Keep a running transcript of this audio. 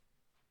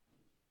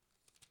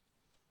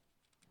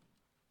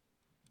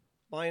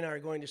Bonnie and I are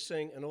going to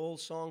sing an old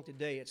song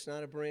today. It's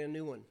not a brand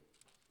new one.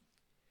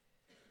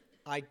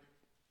 I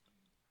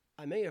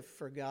may have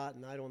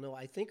forgotten. I don't know.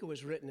 I think it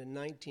was written in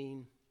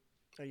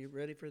Are you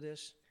ready for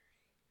this?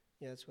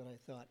 Yeah, that's what I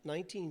thought.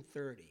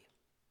 1930.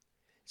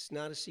 It's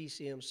not a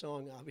CCM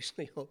song,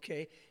 obviously,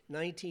 okay?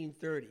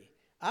 1930.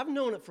 I've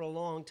known it for a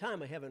long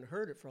time. I haven't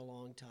heard it for a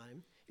long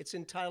time. It's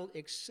entitled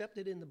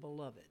Accepted in the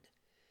Beloved.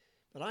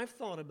 But I've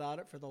thought about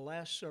it for the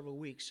last several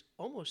weeks,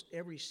 almost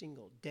every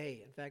single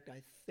day. In fact,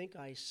 I think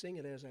I sing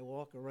it as I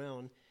walk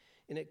around,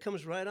 and it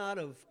comes right out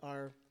of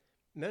our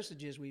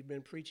messages we've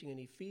been preaching in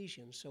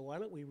Ephesians. So why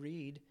don't we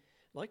read?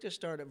 I'd like to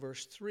start at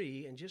verse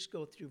 3 and just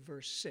go through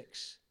verse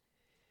 6.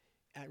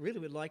 I really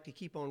would like to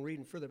keep on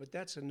reading further, but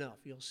that's enough.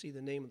 You'll see the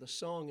name of the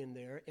song in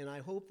there, and I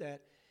hope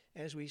that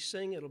as we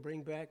sing, it'll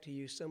bring back to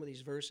you some of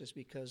these verses,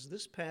 because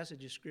this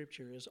passage of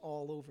Scripture is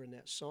all over in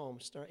that psalm,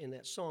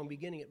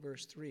 beginning at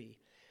verse 3.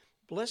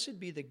 Blessed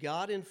be the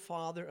God and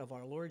Father of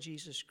our Lord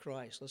Jesus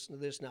Christ. Listen to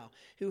this now.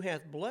 Who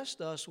hath blessed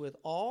us with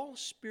all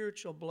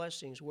spiritual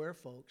blessings. Where,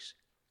 folks?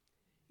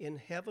 In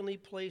heavenly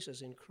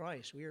places in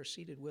Christ. We are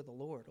seated with the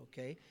Lord,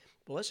 okay?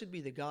 Blessed be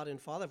the God and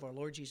Father of our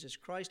Lord Jesus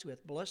Christ, who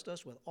hath blessed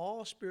us with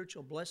all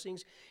spiritual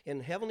blessings in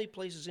heavenly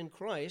places in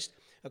Christ,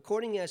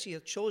 according as he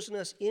hath chosen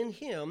us in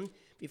him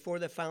before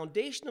the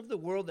foundation of the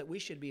world, that we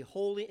should be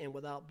holy and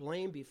without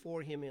blame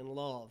before him in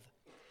love,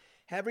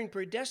 having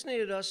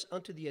predestinated us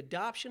unto the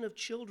adoption of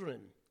children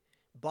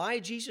by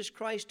Jesus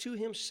Christ to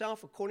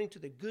himself, according to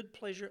the good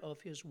pleasure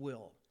of his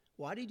will.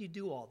 Why did he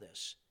do all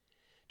this?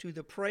 To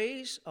the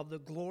praise of the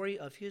glory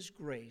of his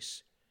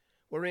grace,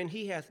 wherein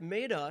he hath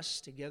made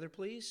us, together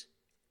please,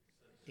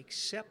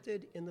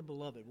 accepted in the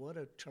beloved. What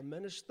a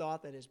tremendous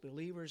thought that as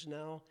believers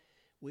now,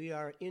 we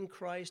are in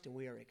Christ and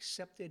we are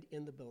accepted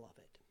in the beloved.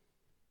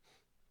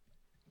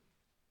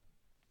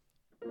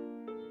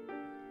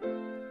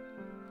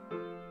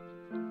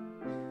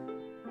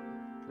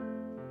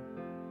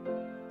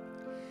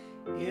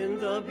 In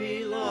the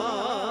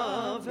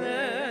beloved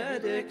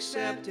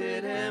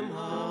accepted am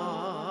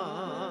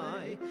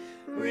I,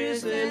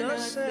 risen,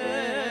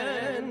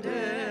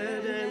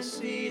 ascended, and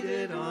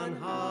seated on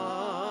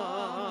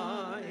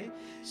high,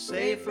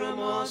 safe from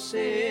all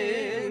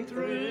sin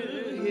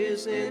through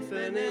his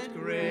infinite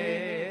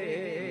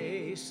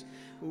grace,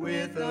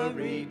 with the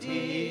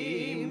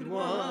redeemed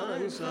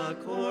ones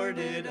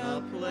accorded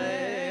a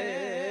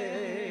place.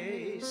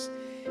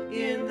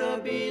 In the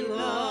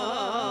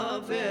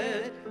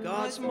beloved,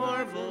 God's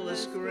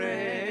marvelous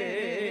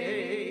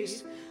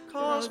grace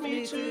caused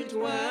me to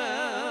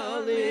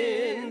dwell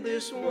in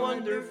this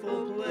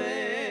wonderful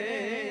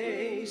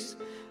place.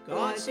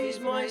 God sees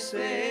my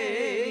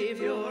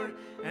Savior,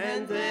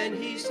 and then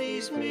he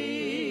sees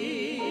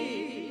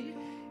me.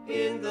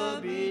 In the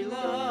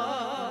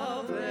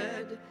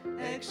beloved,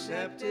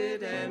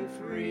 accepted and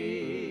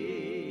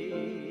free.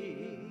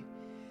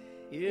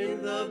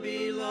 In the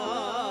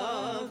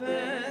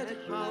beloved,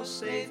 how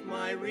safe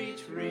my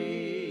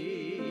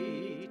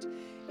retreat.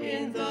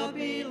 In the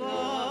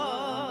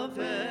beloved,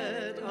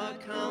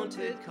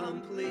 accounted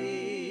complete.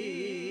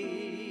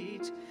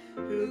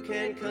 Who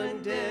can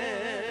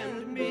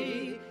condemn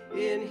me?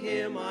 In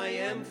him I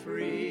am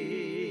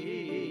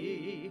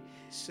free.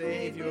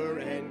 Savior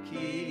and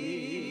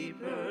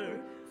keeper,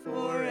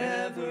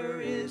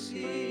 forever is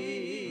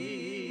he.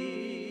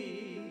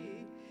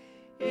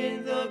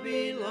 In the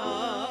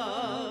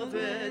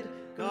beloved,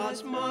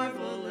 God's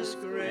marvelous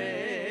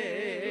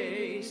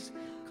grace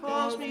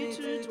calls me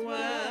to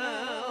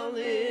dwell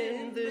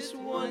in this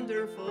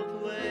wonderful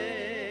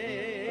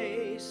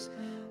place.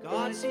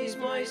 God sees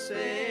my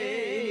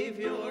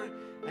Savior,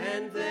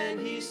 and then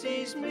he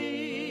sees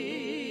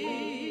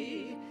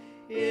me.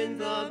 In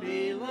the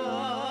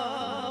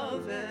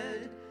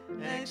beloved,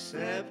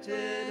 accepted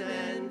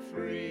and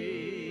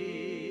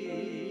free.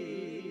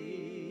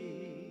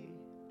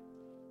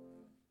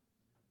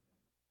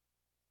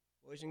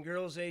 Boys and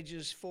girls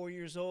ages 4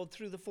 years old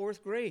through the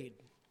 4th grade,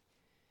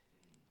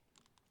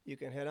 you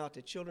can head out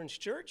to Children's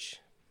Church.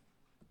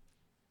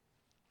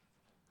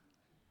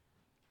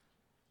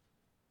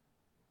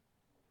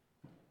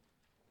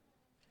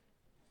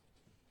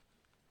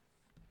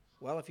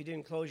 Well, if you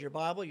didn't close your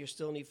Bible, you're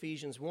still in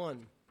Ephesians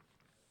 1.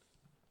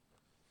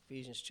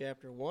 Ephesians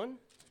chapter 1.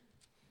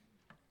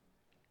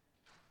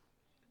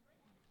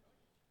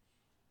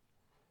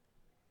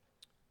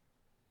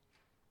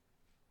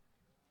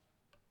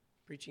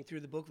 Preaching through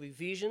the book of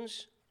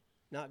Ephesians,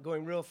 not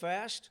going real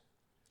fast,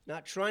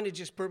 not trying to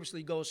just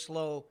purposely go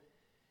slow.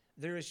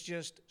 There is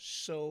just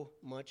so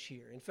much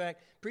here. In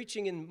fact,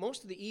 preaching in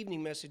most of the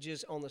evening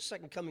messages on the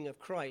second coming of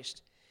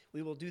Christ,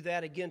 we will do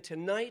that again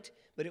tonight,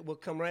 but it will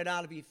come right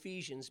out of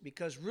Ephesians,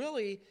 because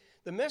really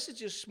the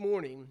message this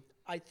morning,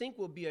 I think,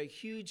 will be a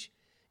huge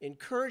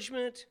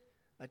encouragement,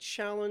 a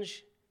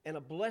challenge, and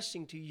a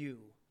blessing to you.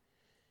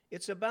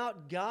 It's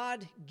about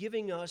God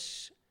giving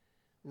us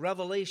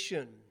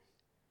revelation,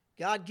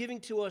 God giving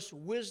to us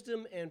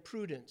wisdom and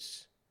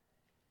prudence.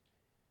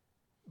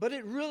 But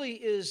it really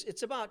is,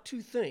 it's about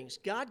two things.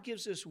 God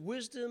gives us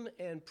wisdom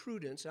and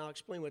prudence. I'll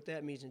explain what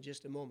that means in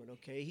just a moment,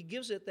 okay? He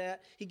gives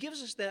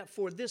us that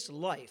for this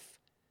life.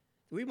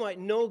 We might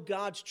know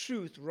God's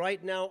truth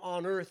right now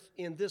on earth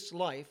in this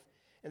life,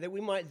 and that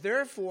we might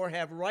therefore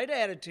have right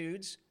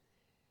attitudes,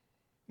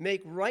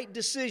 make right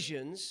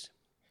decisions,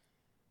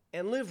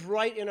 and live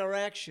right in our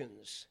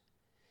actions.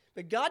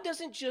 But God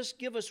doesn't just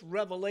give us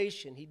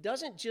revelation. He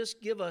doesn't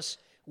just give us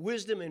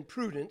wisdom and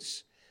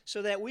prudence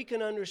so that we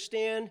can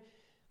understand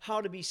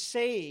how to be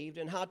saved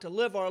and how to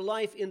live our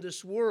life in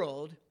this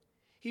world.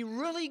 He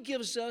really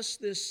gives us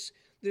this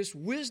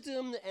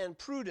wisdom and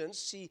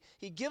prudence.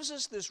 He gives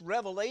us this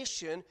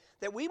revelation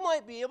that we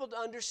might be able to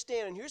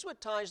understand. And here's what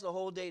ties the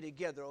whole day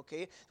together,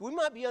 okay? We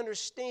might be able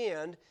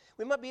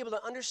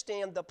to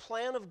understand the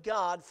plan of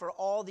God for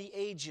all the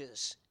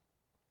ages.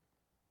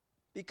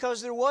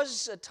 Because there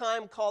was a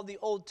time called the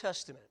Old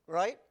Testament,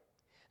 right?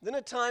 Then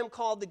a time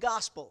called the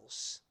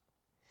Gospels.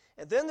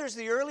 And then there's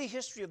the early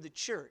history of the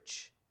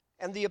church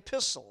and the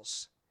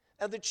epistles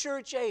and the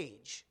church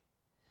age.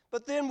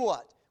 But then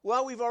what?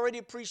 Well, we've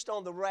already preached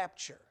on the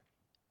rapture.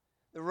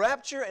 The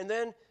rapture and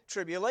then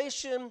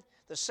tribulation,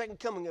 the second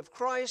coming of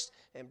Christ,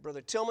 and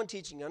Brother Tillman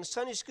teaching on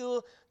Sunday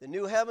school, the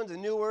new heaven, the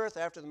new earth,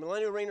 after the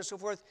millennial reign and so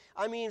forth.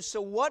 I mean, so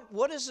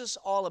what is this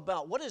all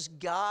about? What is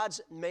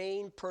God's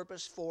main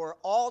purpose for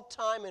all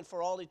time and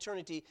for all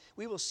eternity?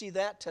 We will see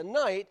that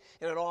tonight,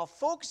 and it all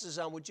focuses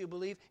on, would you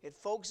believe, it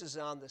focuses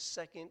on the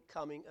second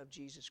coming of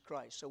Jesus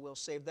Christ. So we'll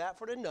save that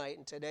for tonight,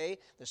 and today,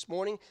 this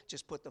morning,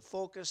 just put the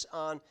focus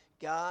on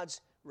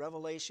God's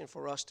revelation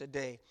for us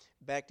today.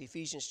 Back to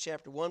Ephesians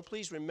chapter 1.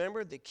 Please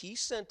remember the key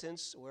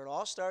sentence where it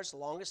all starts, the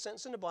longest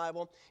sentence in the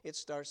Bible. It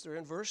starts there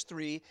in verse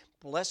 3.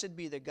 Blessed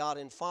be the God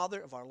and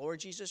Father of our Lord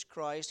Jesus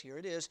Christ, here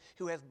it is,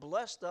 who hath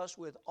blessed us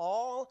with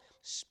all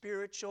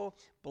spiritual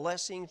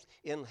blessings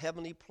in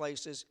heavenly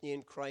places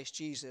in Christ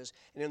Jesus.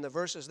 And in the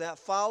verses that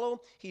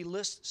follow, he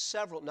lists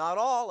several, not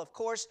all, of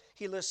course,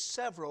 he lists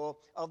several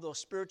of those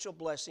spiritual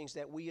blessings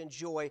that we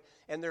enjoy,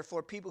 and they're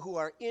for people who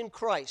are in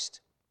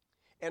Christ.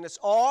 And it's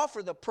all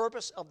for the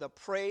purpose of the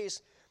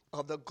praise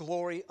of the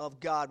glory of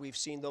God. We've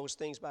seen those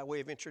things by way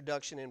of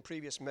introduction in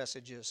previous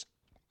messages.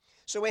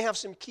 So we have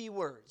some key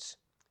words.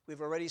 We've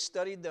already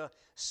studied the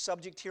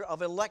subject here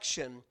of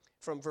election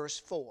from verse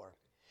 4.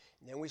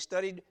 And then we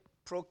studied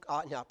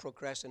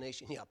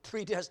procrastination.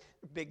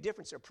 Big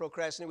difference there,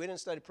 procrastination. We didn't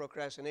study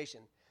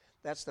procrastination.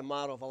 That's the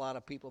motto of a lot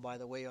of people, by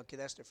the way. Okay,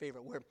 that's their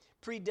favorite word.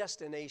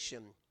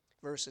 Predestination,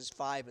 verses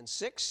 5 and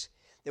 6.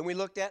 Then we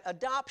looked at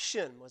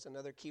adoption was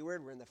another key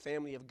word. We're in the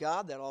family of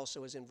God. That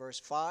also is in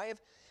verse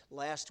 5.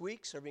 Last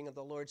week, serving of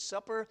the Lord's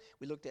Supper,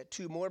 we looked at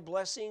two more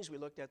blessings. We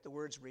looked at the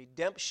words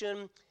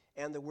redemption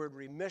and the word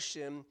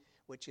remission,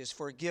 which is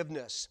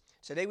forgiveness.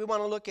 Today we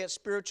want to look at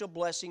spiritual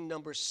blessing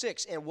number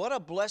 6. And what a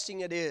blessing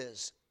it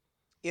is.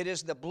 It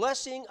is the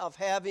blessing of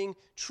having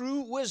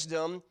true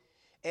wisdom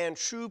and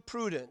true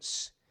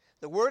prudence.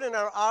 The word in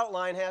our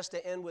outline has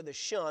to end with a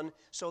shun,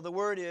 so the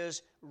word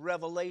is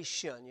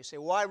revelation. You say,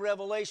 why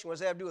revelation? What does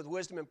that have to do with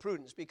wisdom and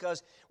prudence?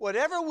 Because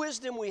whatever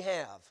wisdom we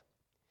have,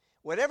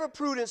 whatever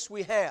prudence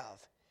we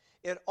have,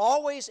 it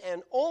always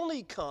and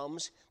only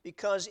comes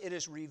because it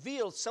is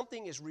revealed,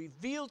 something is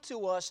revealed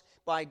to us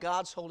by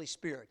God's Holy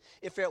Spirit.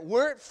 If it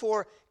weren't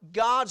for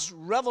God's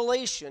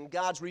revelation,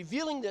 God's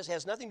revealing this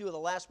has nothing to do with the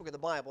last book of the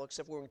Bible,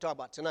 except what we're going to talk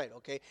about tonight,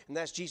 okay? And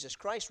that's Jesus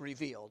Christ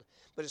revealed.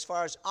 But as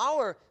far as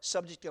our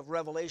subject of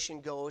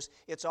revelation goes,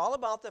 it's all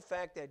about the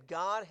fact that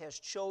God has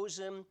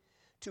chosen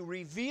to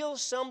reveal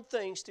some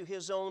things to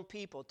his own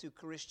people, to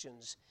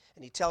Christians.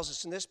 And he tells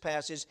us in this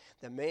passage,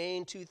 the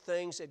main two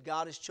things that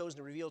God has chosen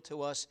to reveal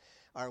to us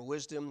are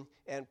wisdom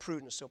and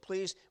prudence. So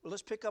please,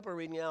 let's pick up our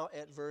reading now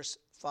at verse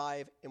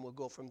 5, and we'll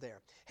go from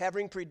there.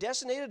 Having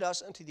predestinated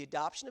us unto the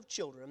adoption of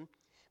children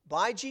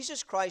by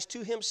Jesus Christ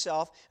to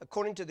himself,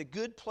 according to the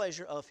good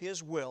pleasure of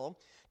his will,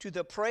 to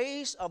the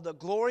praise of the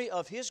glory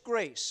of his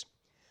grace,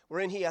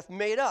 wherein he hath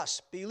made us,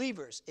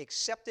 believers,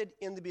 accepted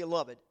in the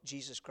beloved,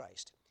 Jesus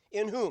Christ.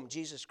 In whom,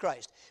 Jesus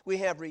Christ, we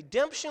have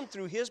redemption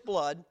through his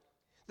blood,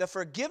 the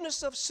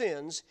forgiveness of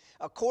sins,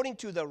 according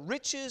to the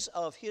riches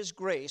of his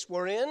grace,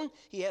 wherein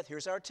he hath,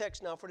 here's our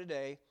text now for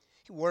today,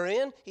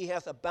 wherein he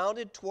hath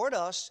abounded toward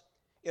us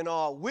in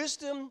all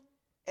wisdom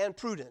and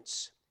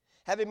prudence,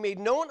 having made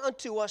known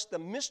unto us the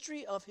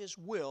mystery of his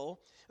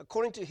will,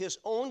 according to his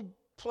own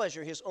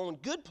pleasure, his own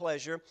good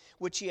pleasure,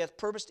 which he hath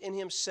purposed in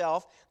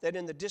himself, that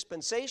in the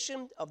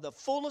dispensation of the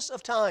fullness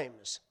of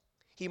times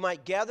he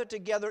might gather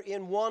together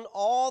in one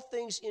all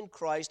things in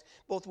Christ,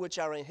 both which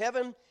are in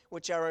heaven,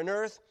 which are on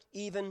earth,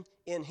 even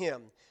in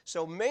him.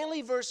 So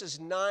mainly verses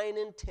 9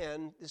 and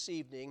 10 this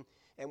evening,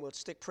 and we'll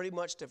stick pretty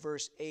much to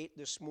verse 8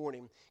 this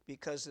morning,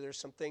 because there's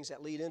some things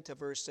that lead into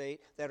verse 8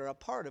 that are a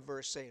part of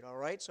verse 8, all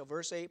right? So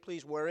verse 8,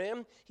 please,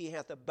 wherein he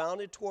hath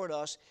abounded toward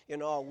us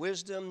in all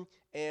wisdom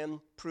and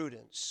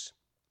prudence.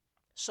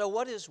 So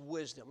what is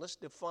wisdom? Let's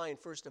define,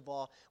 first of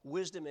all,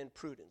 wisdom and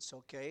prudence,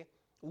 okay?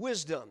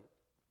 Wisdom.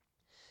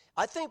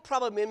 I think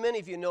probably many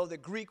of you know the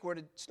Greek word.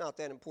 It's not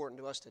that important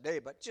to us today,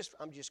 but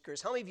I'm just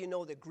curious. How many of you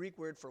know the Greek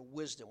word for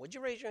wisdom? Would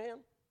you raise your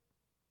hand?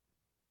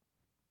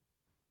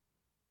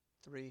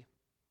 3.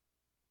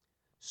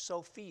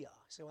 Sophia.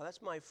 I say, well,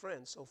 that's my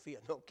friend, Sophia.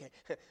 No, okay.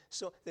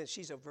 So then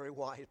she's a very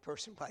wise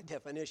person by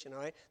definition, all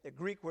right? The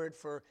Greek word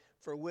for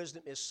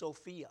wisdom is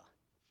Sophia.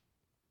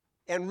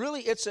 And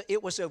really,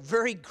 it was a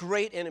very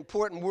great and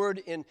important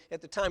word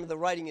at the time of the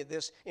writing of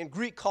this. In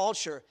Greek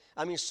culture,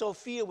 I mean,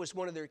 Sophia was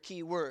one of their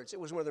key words. It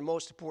was one of their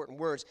most important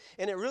words.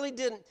 And it really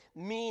didn't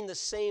mean the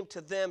same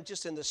to them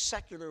just in the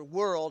secular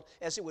world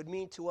as it would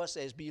mean to us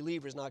as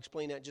believers. And I'll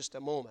explain that in just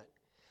a moment.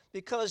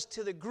 Because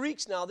to the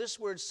Greeks now, this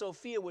word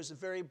Sophia was a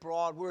very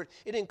broad word.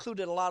 It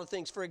included a lot of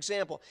things. For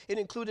example, it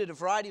included a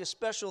variety of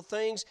special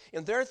things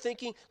in their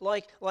thinking,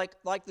 like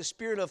the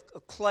spirit of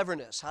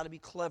cleverness, how to be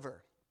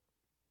clever.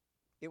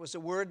 It was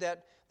a word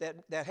that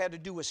had to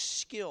do with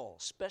skill,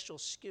 special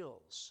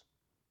skills,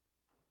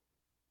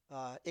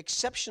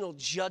 exceptional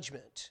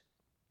judgment,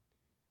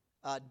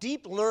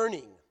 deep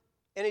learning.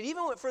 And it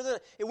even went further.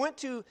 It went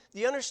to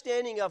the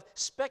understanding of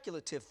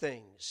speculative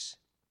things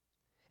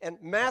and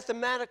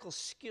mathematical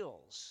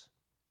skills,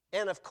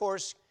 and, of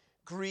course,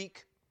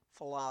 Greek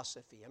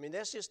philosophy. I mean,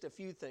 that's just a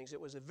few things.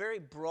 It was a very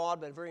broad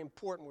but very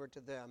important word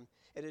to them,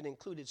 and it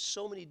included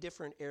so many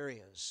different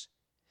areas.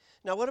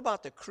 Now, what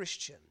about the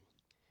Christian?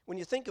 When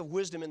you think of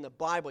wisdom in the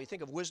Bible, you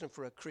think of wisdom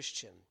for a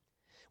Christian.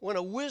 When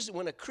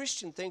a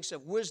Christian thinks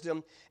of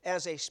wisdom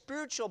as a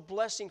spiritual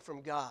blessing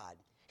from God,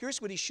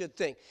 here's what he should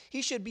think.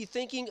 He should be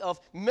thinking of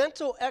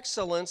mental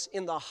excellence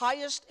in the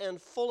highest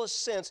and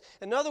fullest sense.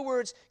 In other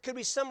words, could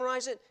we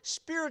summarize it?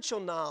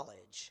 Spiritual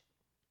knowledge.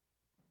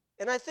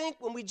 And I think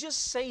when we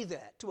just say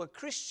that to a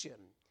Christian,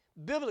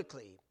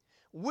 biblically,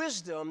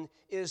 wisdom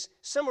is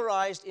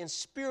summarized in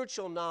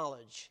spiritual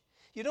knowledge.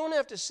 You don't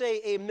have to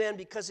say amen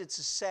because it's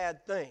a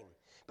sad thing.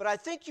 But I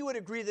think you would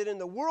agree that in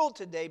the world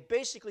today,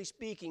 basically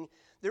speaking,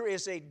 there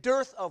is a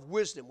dearth of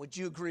wisdom. Would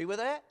you agree with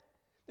that?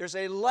 There's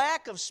a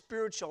lack of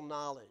spiritual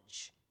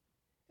knowledge.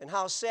 And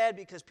how sad,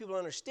 because people don't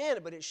understand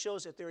it, but it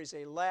shows that there's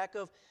a lack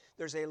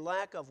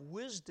of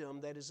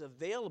wisdom that is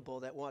available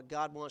that what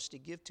God wants to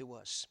give to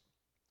us.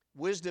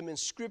 Wisdom in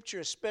Scripture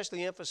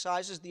especially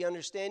emphasizes the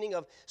understanding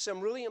of some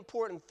really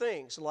important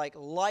things like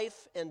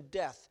life and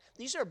death.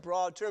 These are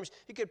broad terms.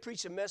 You could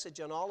preach a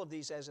message on all of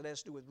these as it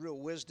has to do with real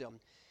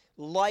wisdom.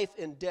 Life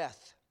and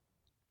death.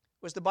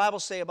 What does the Bible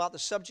say about the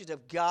subject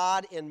of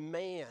God and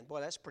man?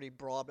 Boy, that's pretty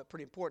broad, but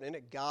pretty important,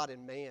 isn't it? God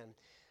and man.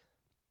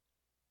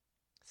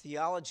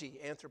 Theology,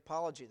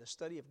 anthropology, the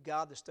study of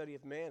God, the study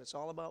of man, it's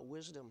all about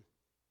wisdom.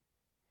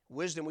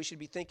 Wisdom, we should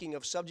be thinking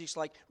of subjects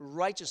like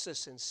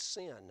righteousness and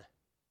sin,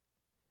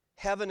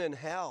 heaven and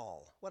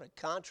hell. What a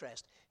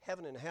contrast,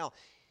 heaven and hell.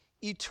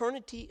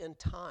 Eternity and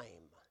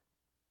time.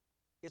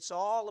 It's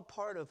all a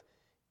part of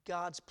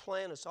God's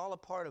plan. It's all a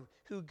part of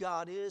who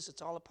God is.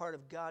 It's all a part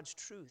of God's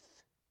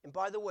truth. And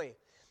by the way,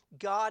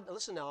 God,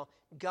 listen now,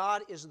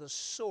 God is the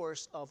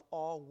source of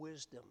all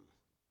wisdom.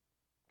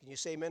 Can you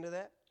say amen to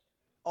that?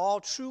 All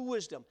true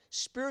wisdom,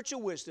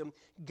 spiritual wisdom,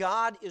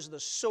 God is the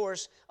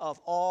source of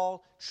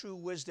all true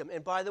wisdom.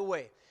 And by the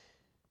way,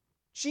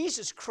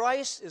 Jesus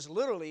Christ is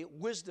literally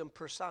wisdom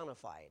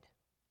personified.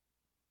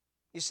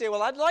 You say,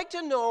 well, I'd like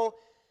to know,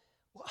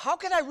 how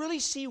can I really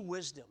see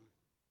wisdom?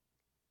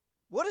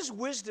 What is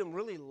wisdom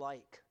really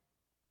like?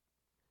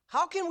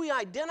 How can we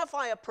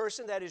identify a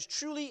person that is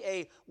truly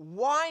a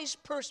wise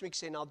person? We can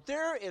say, now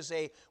there is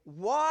a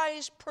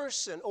wise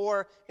person.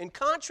 Or in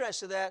contrast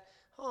to that,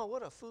 oh,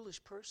 what a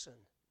foolish person.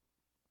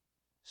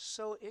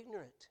 So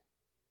ignorant,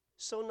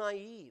 so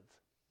naive,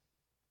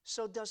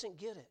 so doesn't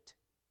get it.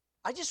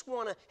 I just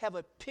want to have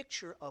a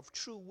picture of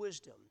true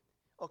wisdom.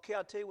 Okay,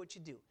 I'll tell you what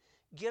you do.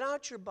 Get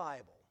out your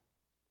Bible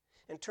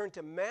and turn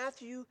to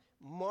Matthew,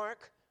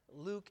 Mark,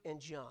 Luke, and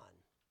John.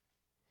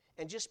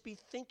 And just be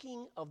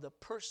thinking of the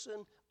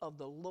person of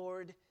the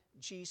Lord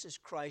Jesus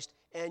Christ,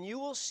 and you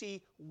will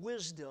see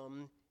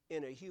wisdom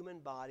in a human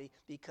body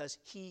because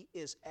He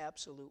is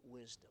absolute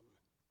wisdom.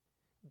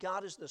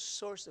 God is the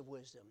source of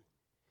wisdom,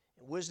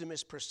 and wisdom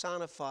is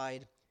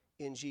personified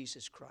in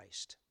Jesus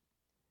Christ.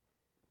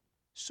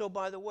 So,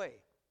 by the way,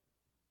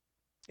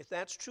 if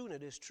that's true, and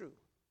it is true,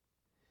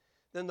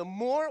 then the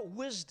more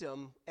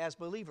wisdom as a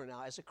believer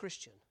now, as a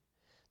Christian,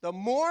 the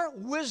more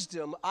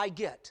wisdom I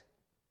get,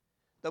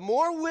 the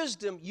more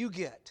wisdom you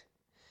get,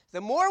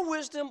 the more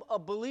wisdom a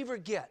believer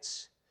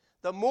gets,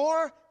 the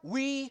more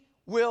we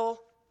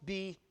will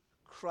be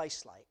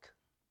Christ-like,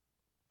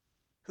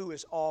 who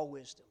is all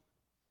wisdom.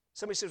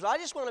 Somebody says, well, I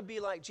just want to be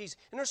like Jesus.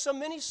 And there's so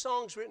many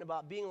songs written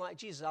about being like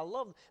Jesus. I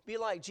love Be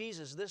Like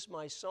Jesus, this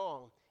my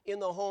song. In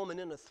the home and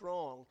in the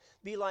throng.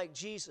 Be like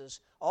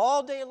Jesus.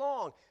 All day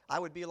long, I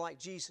would be like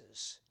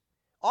Jesus.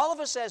 All of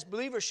us as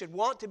believers should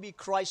want to be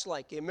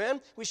Christ-like.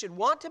 Amen? We should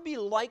want to be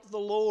like the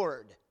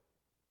Lord.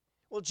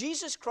 Well,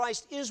 Jesus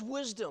Christ is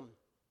wisdom.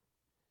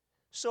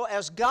 So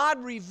as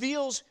God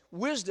reveals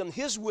wisdom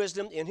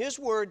in His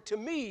Word to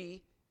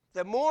me,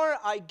 The more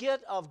I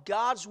get of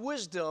God's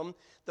wisdom,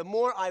 the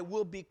more I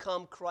will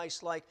become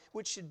Christ-like,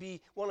 which should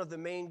be one of the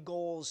main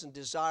goals and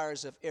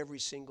desires of every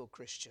single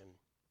Christian.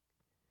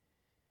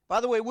 By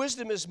the way,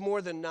 wisdom is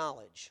more than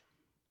knowledge.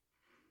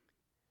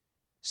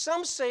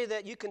 Some say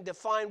that you can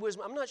define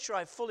wisdom. I'm not sure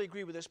I fully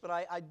agree with this, but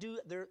I do.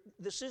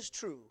 This is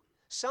true.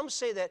 Some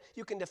say that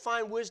you can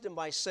define wisdom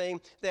by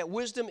saying that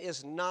wisdom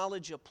is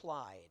knowledge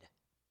applied.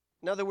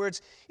 In other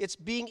words, it's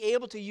being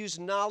able to use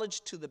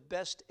knowledge to the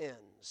best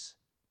ends.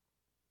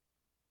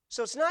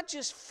 So it's not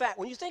just fact.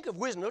 When you think of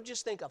wisdom, don't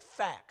just think of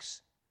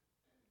facts,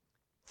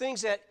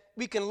 things that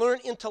we can learn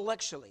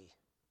intellectually.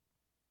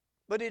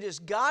 But it is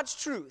God's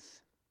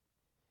truth.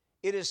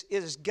 It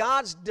is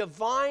God's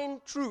divine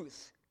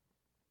truth.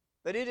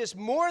 But it is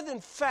more than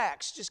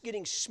facts, just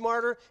getting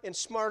smarter and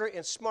smarter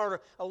and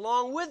smarter.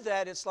 Along with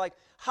that, it's like,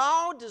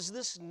 how does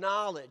this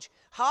knowledge,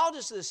 how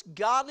does this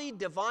godly,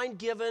 divine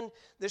given,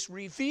 this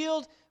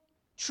revealed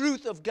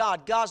truth of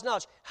God, God's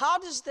knowledge, how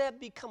does that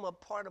become a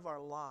part of our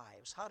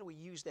lives? How do we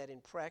use that in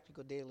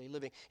practical daily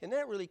living? And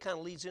that really kind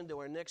of leads into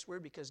our next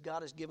word, because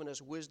God has given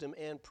us wisdom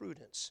and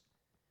prudence.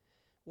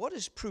 What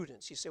is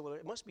prudence? You say, well,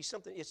 it must be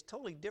something, it's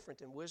totally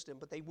different than wisdom,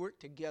 but they work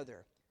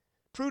together.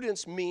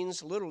 Prudence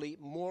means literally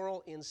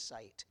moral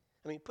insight.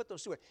 I mean, put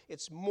those two words.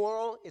 It's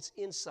moral, it's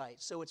insight.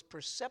 So it's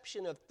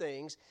perception of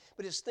things,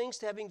 but it's things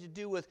having to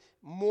do with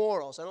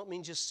morals. I don't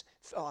mean just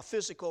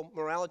physical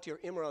morality or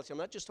immorality. I'm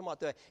not just talking about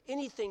that.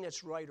 Anything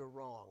that's right or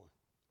wrong.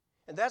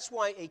 And that's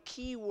why a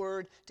key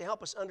word to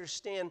help us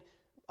understand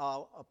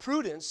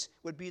prudence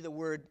would be the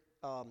word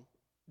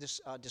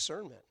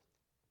discernment.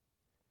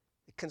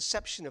 The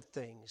conception of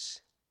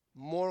things,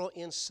 moral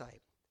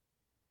insight.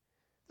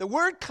 The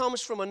word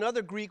comes from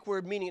another Greek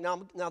word meaning,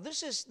 now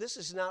this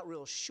is not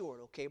real short,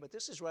 okay, but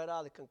this is right out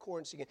of the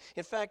concordance again.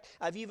 In fact,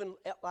 I've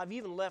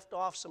even left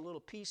off some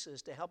little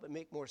pieces to help it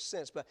make more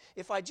sense. But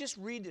if I just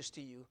read this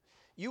to you,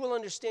 you will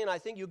understand. I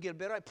think you'll get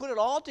better. I put it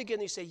all together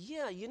and you say,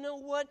 yeah, you know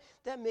what?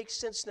 That makes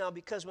sense now,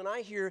 because when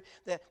I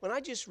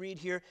just read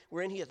here,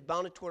 wherein he hath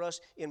bounded toward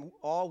us in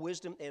all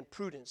wisdom and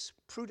prudence.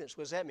 Prudence,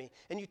 what does that mean?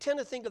 And you tend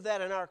to think of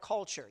that in our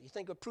culture. You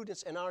think of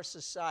prudence in our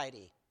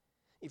society.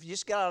 If you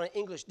just got out an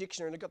English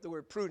dictionary and look up the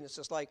word prudence,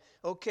 it's like,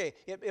 okay,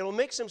 it'll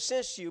make some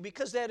sense to you,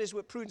 because that is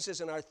what prudence is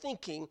in our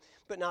thinking.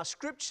 But now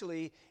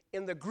scripturally,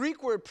 in the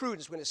Greek word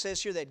prudence, when it says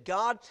here that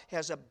God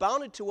has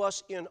abounded to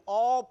us in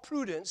all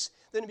prudence,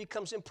 then it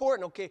becomes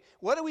important. Okay,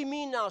 what do we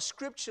mean now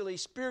scripturally,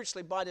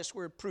 spiritually by this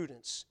word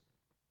prudence?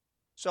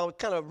 So I'll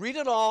kind of read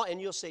it all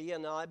and you'll say, yeah,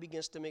 now it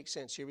begins to make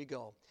sense. Here we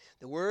go.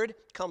 The word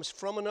comes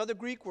from another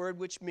Greek word,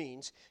 which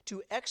means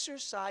to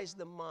exercise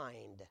the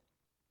mind.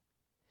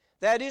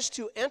 That is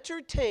to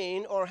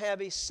entertain or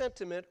have a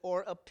sentiment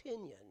or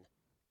opinion.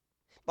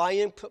 By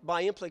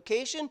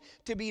implication,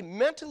 to be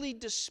mentally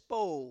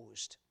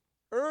disposed,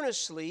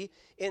 earnestly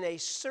in a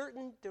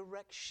certain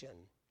direction.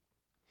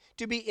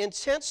 To be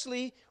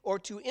intensely or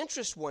to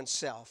interest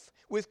oneself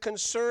with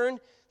concern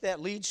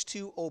that leads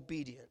to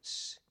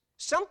obedience.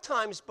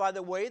 Sometimes, by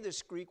the way,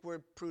 this Greek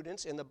word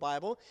prudence in the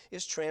Bible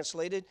is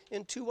translated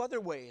in two other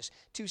ways.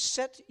 To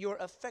set your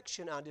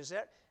affection on.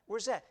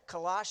 Where's that?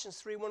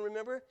 Colossians 3:1,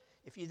 remember?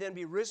 If you then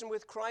be risen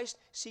with Christ,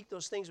 seek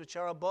those things which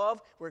are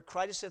above, where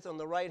Christ sitteth on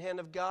the right hand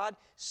of God.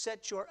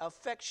 Set your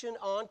affection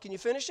on. Can you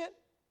finish it?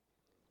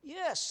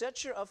 Yes,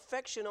 set your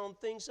affection on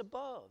things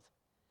above.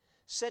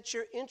 Set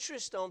your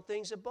interest on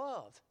things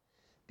above.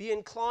 Be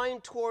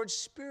inclined towards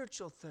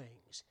spiritual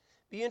things.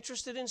 Be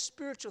interested in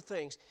spiritual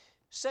things.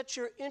 Set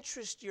your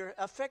interest, your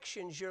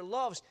affections, your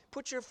loves.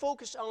 Put your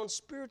focus on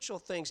spiritual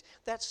things.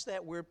 That's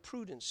that word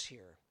prudence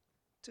here.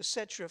 To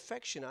set your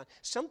affection on.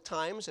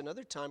 Sometimes,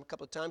 another time, a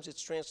couple of times,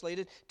 it's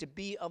translated to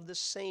be of the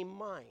same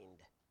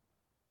mind.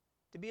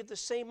 To be of the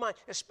same mind,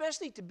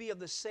 especially to be of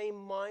the same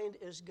mind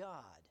as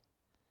God.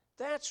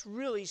 That's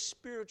really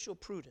spiritual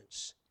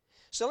prudence.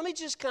 So let me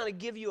just kind of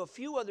give you a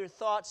few other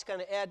thoughts,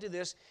 kind of add to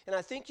this, and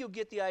I think you'll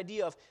get the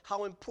idea of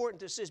how important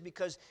this is,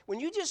 because when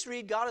you just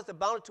read, God hath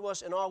abounded to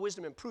us in all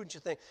wisdom and prudence, you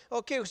think,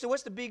 okay, so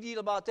what's the big deal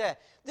about that?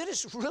 That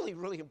is really,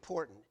 really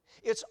important.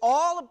 It's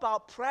all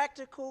about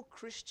practical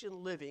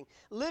Christian living,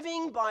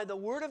 living by the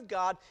Word of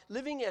God,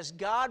 living as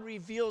God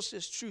reveals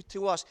His truth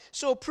to us.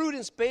 So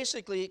prudence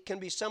basically can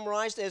be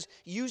summarized as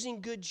using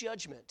good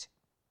judgment.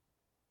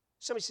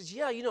 Somebody says,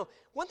 yeah, you know,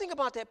 one thing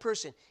about that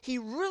person, he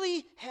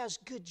really has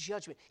good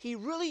judgment. He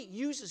really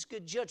uses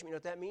good judgment. You know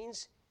what that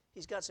means?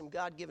 He's got some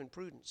God-given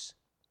prudence.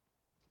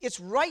 It's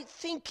right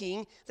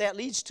thinking that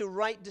leads to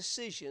right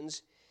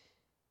decisions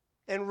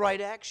and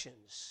right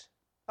actions.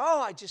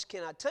 Oh, I just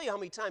cannot tell you how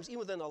many times,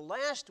 even within the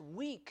last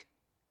week,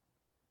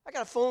 I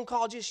got a phone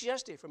call just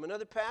yesterday from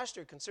another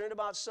pastor concerned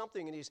about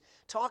something, and he's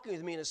talking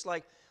with me, and it's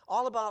like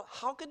all about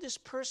how could this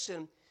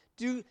person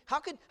how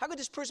could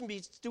this person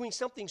be doing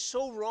something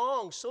so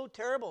wrong, so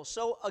terrible,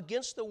 so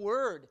against the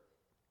Word?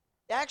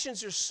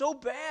 Actions are so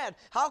bad.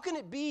 How can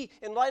it be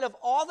in light of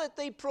all that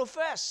they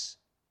profess?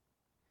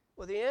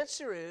 Well, the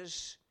answer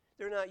is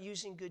they're not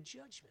using good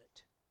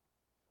judgment.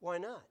 Why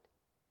not?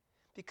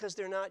 Because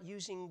they're not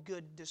using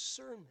good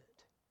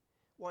discernment.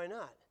 Why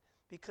not?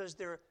 Because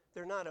they're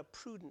they're not a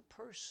prudent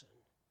person.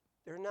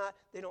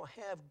 They don't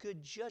have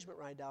good judgment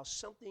right now.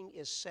 Something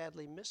is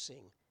sadly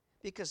missing.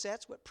 Because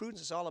that's what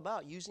prudence is all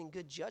about, using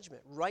good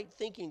judgment, right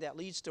thinking that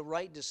leads to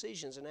right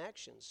decisions and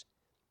actions.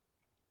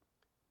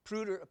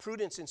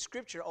 Prudence in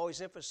Scripture always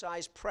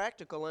emphasizes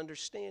practical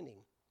understanding.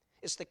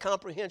 It's the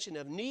comprehension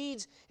of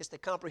needs, it's the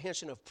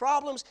comprehension of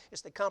problems,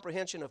 it's the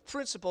comprehension of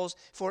principles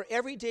for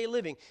everyday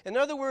living. In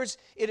other words,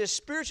 it is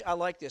spiritual, I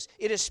like this,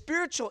 it is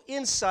spiritual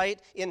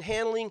insight in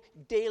handling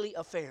daily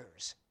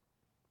affairs.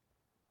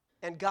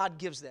 And God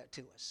gives that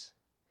to us.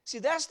 See,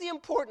 that's the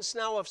importance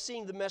now of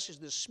seeing the message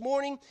this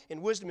morning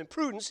in wisdom and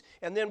prudence.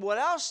 And then what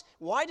else?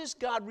 Why does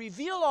God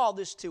reveal all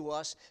this to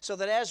us? So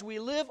that as we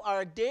live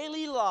our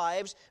daily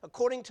lives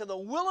according to the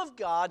will of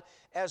God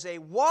as a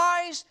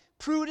wise,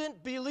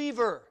 prudent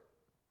believer,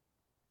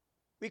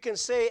 we can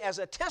say as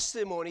a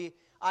testimony,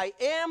 I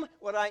am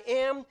what I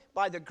am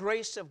by the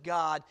grace of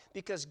God,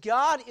 because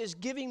God is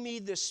giving me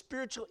this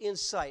spiritual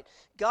insight.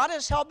 God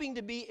is helping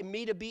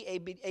me to be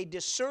a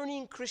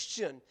discerning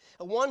Christian,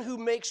 a one who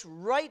makes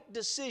right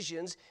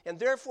decisions and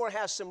therefore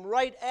has some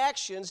right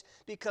actions,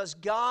 because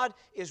God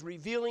is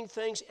revealing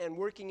things and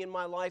working in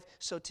my life.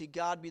 So to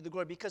God be the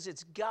glory, because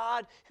it's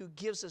God who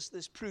gives us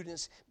this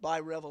prudence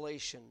by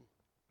revelation.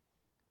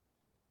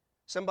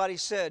 Somebody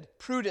said,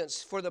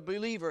 prudence for the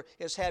believer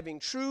is having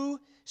true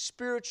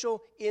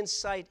spiritual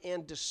insight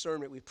and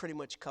discernment. We've pretty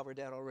much covered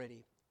that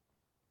already.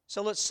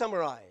 So let's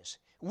summarize.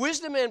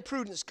 Wisdom and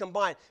prudence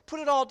combined. Put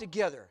it all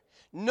together.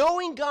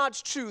 Knowing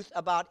God's truth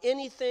about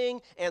anything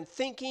and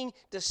thinking,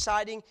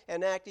 deciding,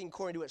 and acting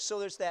according to it. So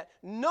there's that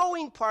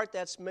knowing part,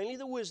 that's mainly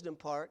the wisdom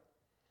part.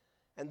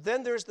 And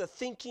then there's the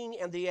thinking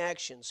and the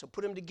action. So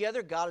put them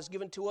together. God has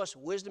given to us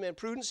wisdom and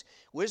prudence.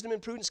 Wisdom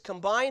and prudence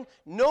combined.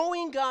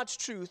 Knowing God's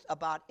truth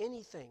about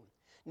anything.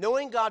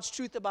 Knowing God's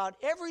truth about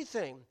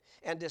everything.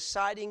 And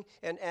deciding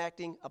and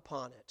acting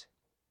upon it.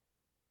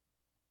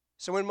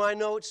 So in my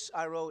notes,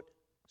 I wrote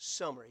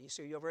summary. You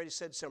see, you've already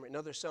said summary.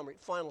 Another summary.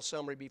 Final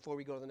summary before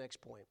we go to the next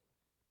point.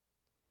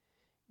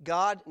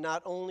 God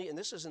not only, and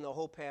this is in the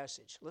whole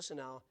passage. Listen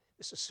now.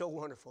 This is so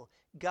wonderful.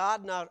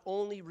 God not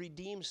only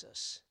redeems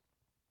us.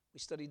 We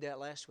studied that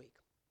last week.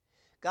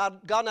 God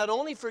not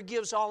only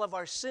forgives all of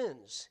our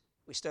sins.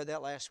 We studied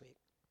that last week.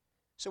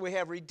 So we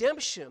have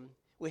redemption.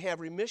 We have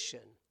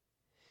remission.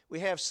 We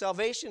have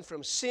salvation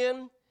from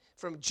sin,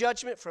 from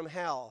judgment, from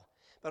hell.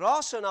 But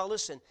also, now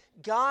listen,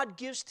 God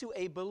gives to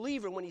a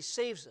believer when He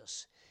saves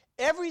us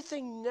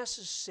everything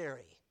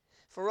necessary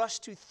for us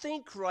to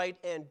think right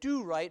and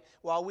do right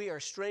while we are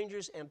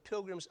strangers and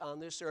pilgrims on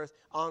this earth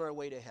on our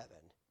way to heaven.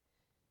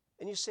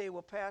 And you say,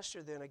 well,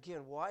 Pastor, then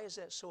again, why is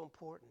that so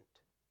important?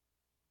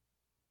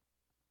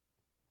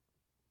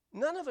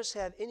 None of us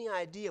have any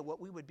idea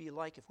what we would be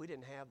like if we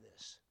didn't have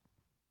this.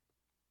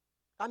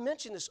 I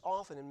mention this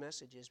often in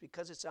messages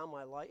because it's on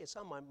my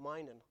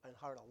mind and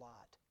heart a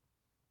lot.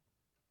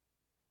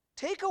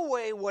 Take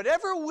away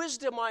whatever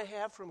wisdom I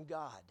have from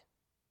God.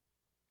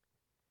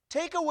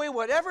 Take away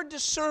whatever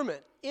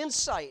discernment,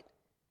 insight,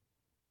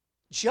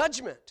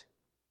 judgment,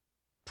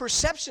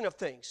 perception of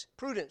things,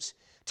 prudence.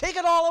 Take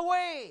it all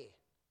away.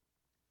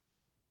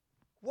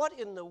 What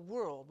in the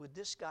world would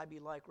this guy be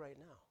like right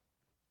now?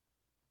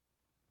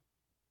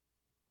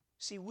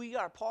 See,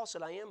 Paul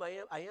said, I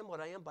am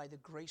what I am by the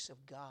grace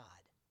of God.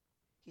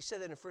 He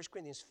said that in 1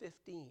 Corinthians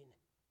 15.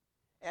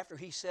 After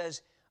he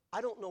says,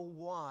 I don't know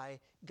why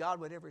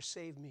God would ever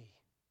save me.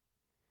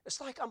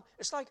 It's like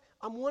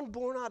I'm one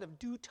born out of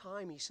due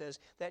time, he says,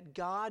 that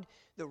God,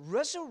 the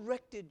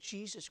resurrected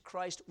Jesus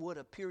Christ, would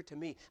appear to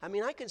me. I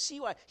mean, I can see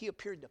why he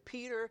appeared to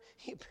Peter,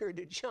 he appeared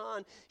to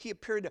John, he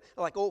appeared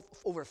to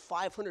over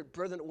 500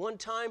 brethren at one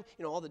time,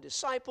 all the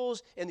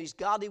disciples and these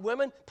godly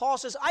women. Paul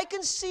says, I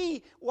can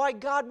see why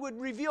God would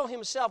reveal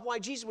himself, why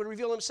Jesus would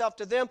reveal himself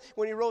to them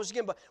when he rose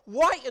again. But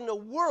why in the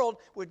world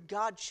would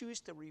God choose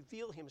to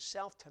reveal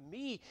himself to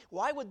me?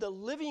 Why would the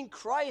living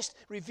Christ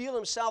reveal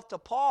himself to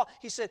Paul?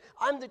 He said,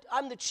 I'm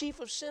the chief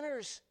of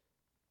sinners.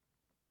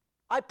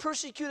 I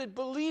persecuted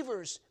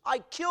believers. I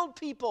killed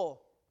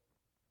people.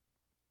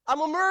 I'm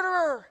a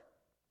murderer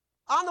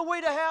on the way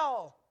to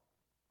hell.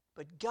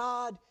 But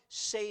God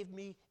saved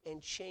me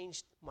and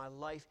changed my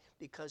life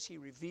because he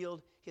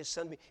revealed his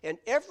Son to me. And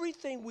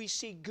everything we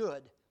see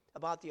good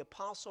about the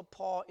Apostle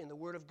Paul in the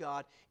Word of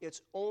God,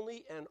 it's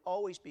only and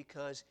always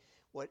because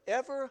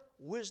whatever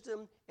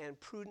wisdom and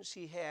prudence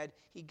he had,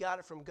 he got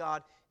it from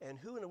God. And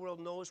who in the world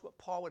knows what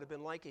Paul would have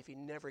been like if he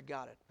never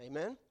got it?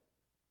 Amen?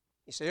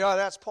 You say, oh,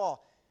 that's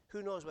Paul.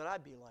 Who knows what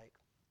I'd be like?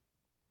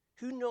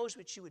 Who knows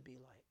what you would be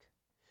like?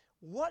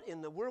 What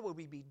in the world would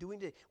we be doing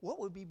today? What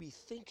would we be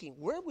thinking?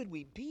 Where would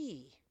we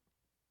be?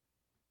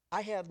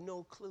 I have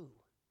no clue.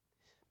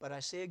 But I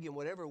say again,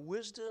 whatever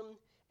wisdom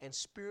and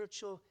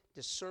spiritual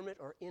discernment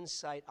or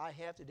insight I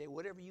have today,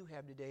 whatever you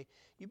have today,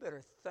 you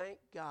better thank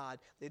God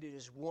that it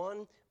is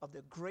one of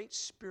the great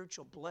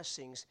spiritual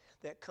blessings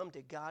that come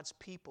to God's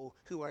people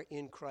who are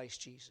in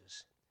Christ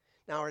Jesus.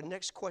 Now, our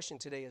next question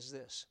today is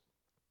this.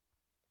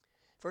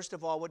 First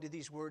of all, what do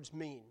these words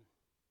mean?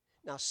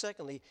 Now,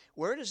 secondly,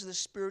 where does this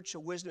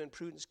spiritual wisdom and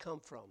prudence come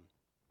from?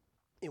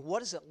 And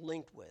what is it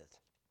linked with?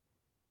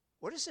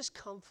 Where does this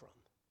come from?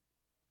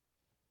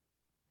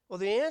 Well,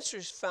 the answer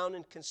is found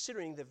in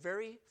considering the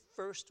very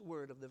first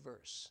word of the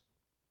verse.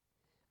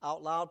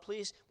 Out loud,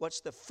 please. What's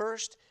the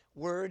first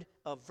word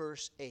of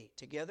verse 8?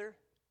 Together?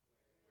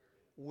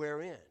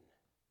 Wherein.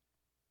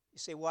 You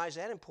say, why is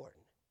that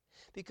important?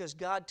 Because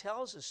God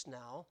tells us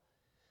now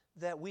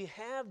that we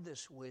have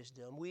this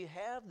wisdom, we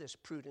have this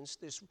prudence,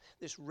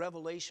 this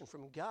revelation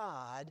from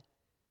God,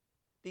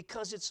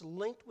 because it's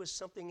linked with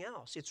something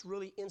else. It's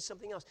really in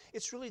something else.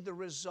 It's really the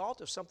result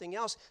of something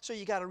else. So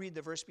you got to read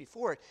the verse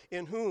before it.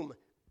 In whom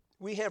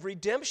we have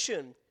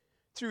redemption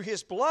through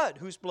his blood.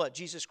 Whose blood?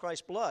 Jesus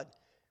Christ's blood.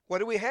 What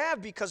do we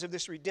have because of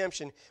this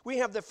redemption? We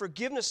have the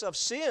forgiveness of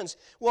sins.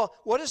 Well,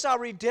 what is our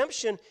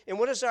redemption and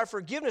what is our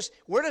forgiveness?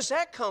 Where does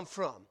that come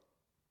from?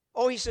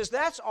 Oh, he says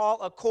that's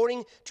all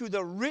according to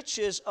the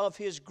riches of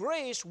his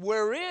grace,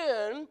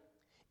 wherein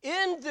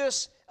in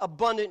this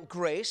abundant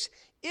grace,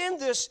 in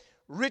this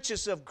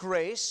riches of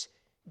grace,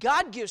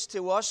 God gives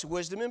to us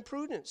wisdom and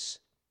prudence.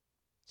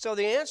 So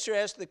the answer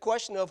as to the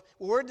question of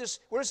where does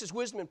this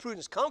wisdom and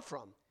prudence come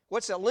from?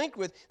 What's it linked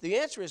with? The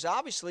answer is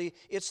obviously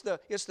it's the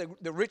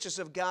riches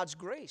of God's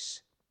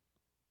grace.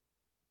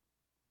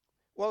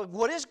 Well,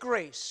 what is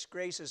grace?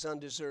 Grace is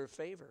undeserved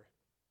favor.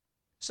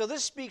 So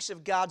this speaks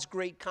of God's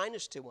great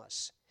kindness to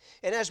us.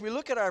 And as we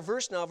look at our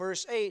verse now,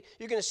 verse 8,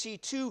 you're going to see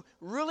two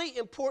really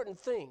important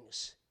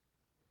things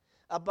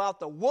about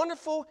the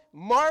wonderful,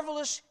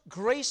 marvelous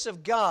grace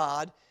of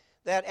God,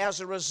 that as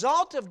a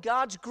result of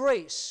God's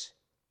grace,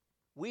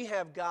 we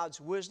have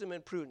God's wisdom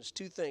and prudence.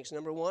 Two things.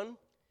 Number one,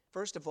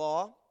 first of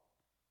all,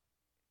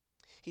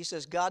 he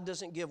says God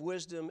doesn't give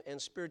wisdom and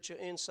spiritual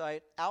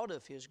insight out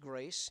of his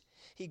grace.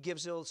 He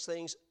gives those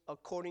things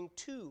according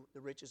to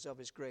the riches of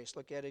his grace.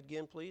 Look at it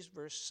again, please,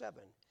 verse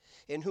 7.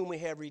 In whom we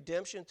have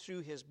redemption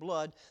through his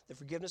blood, the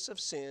forgiveness of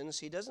sins.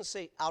 He doesn't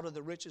say out of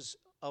the riches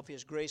of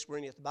his grace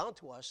wherein he hath bound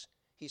to us.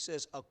 He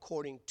says,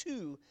 according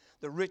to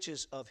the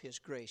riches of his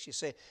grace. You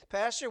say,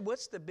 Pastor,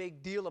 what's the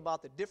big deal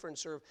about the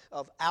difference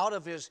of out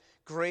of his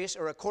grace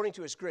or according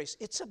to his grace?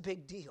 It's a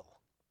big deal.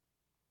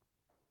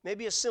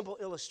 Maybe a simple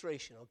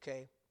illustration,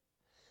 okay?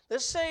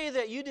 Let's say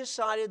that you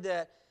decided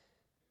that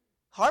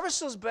Harvest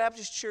Hills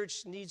Baptist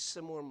Church needs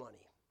some more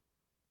money.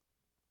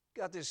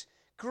 Got this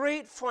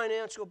great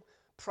financial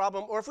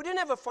problem, or if we didn't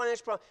have a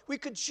financial problem, we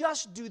could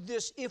just do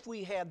this if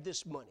we had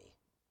this money.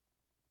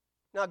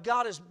 Now,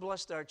 God has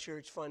blessed our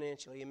church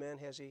financially, amen,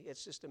 has he?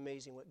 It's just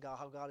amazing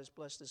how God has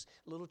blessed this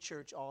little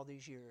church all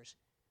these years.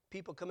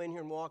 People come in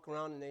here and walk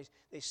around and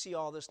they see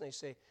all this and they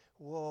say,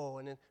 whoa,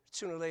 and then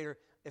sooner or later,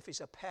 if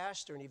he's a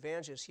pastor and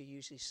evangelist, he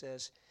usually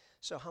says,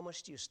 so how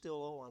much do you still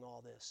owe on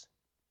all this?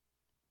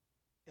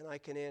 And I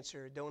can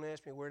answer, don't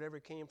ask me where it ever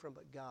came from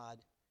but God.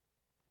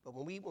 But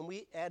when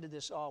we added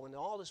this when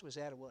all this was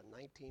added,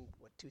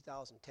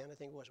 2010, I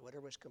think it was,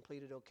 whatever was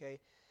completed, okay,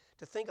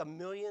 to think $1.25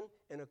 million,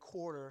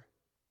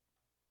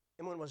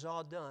 and when it was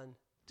all done,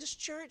 this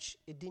church,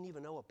 it didn't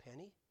even owe a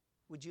penny.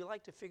 Would you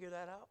like to figure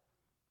that out?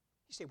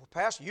 You say, well,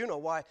 Pastor, you know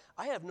why.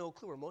 I have no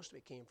clue where most of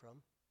it came from.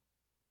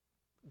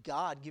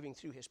 God giving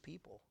through his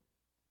people.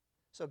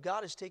 So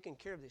God has taken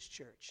care of this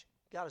church.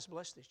 God has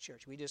blessed this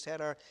church. We just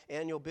had our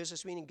annual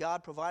business meeting.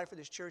 God provided for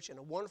this church in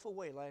a wonderful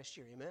way last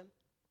year. Amen?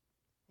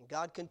 And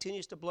God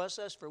continues to bless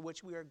us, for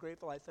which we are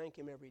grateful. I thank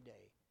him every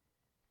day.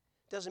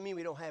 Doesn't mean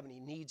we don't have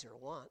any needs or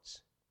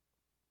wants.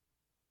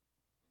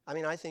 I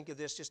mean, I think of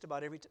this just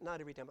about not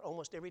every time, but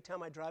almost every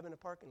time I drive in a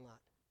parking lot.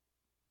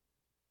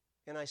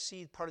 And I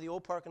see part of the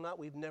old parking lot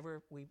we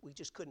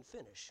just couldn't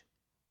finish.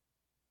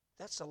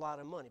 That's a lot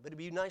of money. But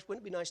wouldn't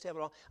it be nice to have it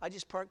all? I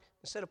just parked,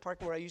 instead of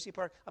parking where I usually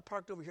park, I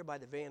parked over here by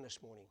the van this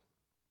morning.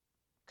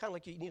 Kind of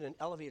like you need an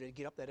elevator to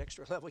get up that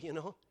extra level, you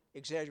know?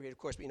 Exaggerated, of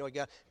course, but you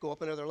got to go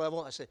up another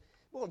level. I said,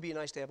 well, it'd be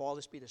nice to have all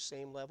this be the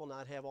same level,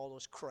 not have all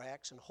those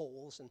cracks and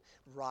holes and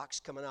rocks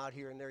coming out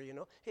here and there, you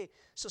know? Hey,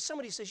 so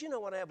somebody says, you know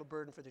what, I have a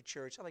burden for the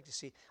church. I'd like to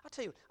see. I'll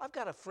tell you, I've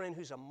got a friend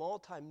who's a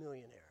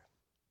multimillionaire.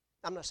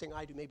 I'm not saying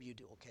I do, maybe you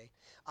do, okay?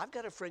 I've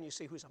got a friend, you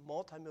say, who's a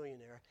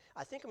multimillionaire.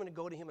 I think I'm going to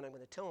go to him and I'm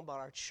going to tell him about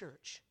our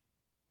church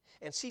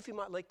and see if he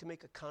might like to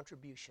make a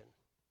contribution.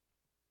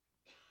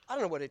 I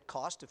don't know what it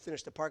costs to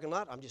finish the parking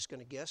lot. I'm just going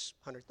to guess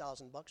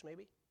 $100,000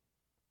 maybe.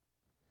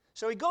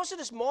 So he goes to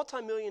this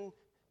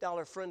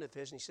multi-million-dollar friend of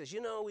his and he says,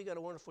 you know, we got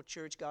a wonderful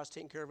church. God's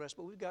taking care of us,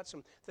 but we've got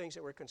some things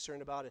that we're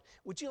concerned about.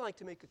 Would you like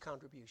to make a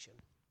contribution?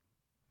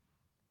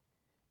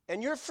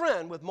 And your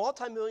friend with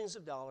multi-millions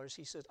of dollars,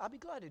 he says, I'll be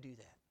glad to do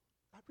that.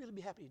 I'd really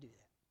be happy to do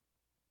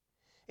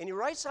that. And he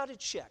writes out a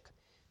check,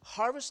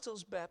 Harvest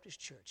Hills Baptist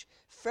Church,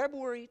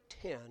 February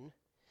 10,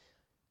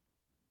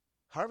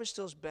 Harvest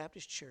Hills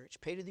Baptist Church,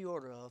 paid to the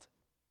order of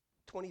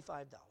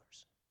 $25.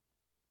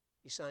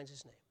 He signs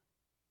his name.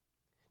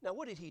 Now,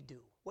 what did he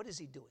do? What is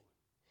he doing?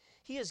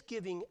 He is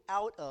giving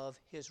out of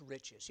his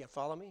riches. You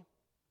follow me?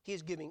 He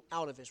is giving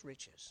out of his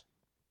riches.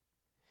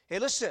 Hey,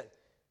 listen.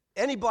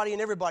 Anybody and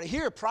everybody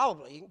here,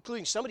 probably,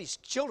 including somebody's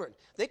children,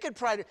 they could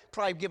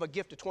probably give a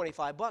gift of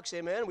 $25.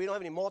 Amen. We don't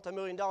have any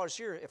multi-million dollars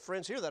here,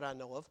 friends here that I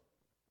know of.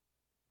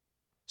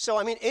 So,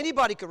 I mean,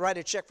 anybody could write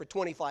a check for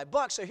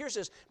 $25. So here's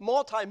this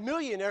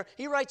multimillionaire.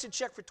 He writes a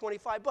check for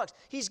 $25.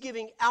 He's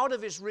giving out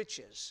of his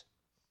riches.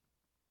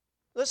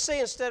 Let's say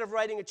instead of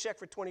writing a check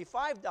for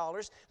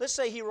 $25, let's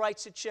say he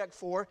writes a check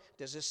for,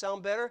 does this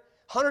sound better?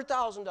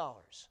 $100,000.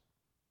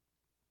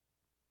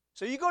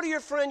 So you go to your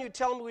friend, you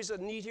tell him he's a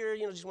need here,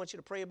 just want you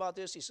to pray about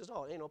this. He says,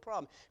 oh, ain't no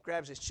problem.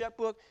 Grabs his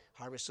checkbook,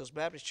 Harvest Hills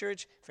Baptist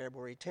Church,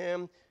 February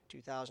 10,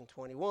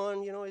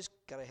 2021. He's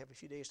got to have a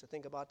few days to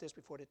think about this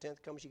before the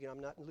 10th comes.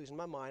 I'm not losing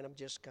my mind. I'm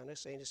just kind of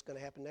saying it's going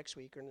to happen next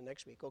week or in the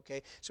next week.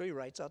 Okay, so he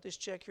writes out this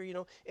check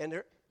here, and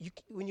there,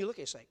 when you look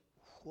at it, it's like,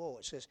 whoa,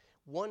 it says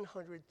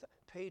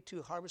paid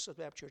to Harvest Hills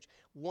Baptist Church,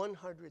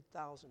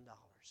 $100,000. And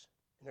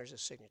there's a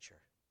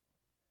signature.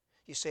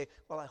 You say,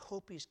 well, I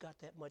hope he's got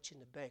that much in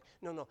the bank.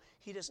 No,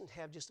 he doesn't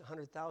have just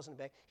 $100,000 in the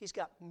bank. He's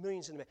got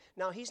millions in the bank.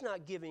 Now, he's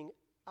not giving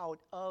out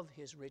of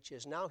his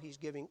riches. Now he's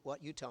giving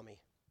what? You tell me.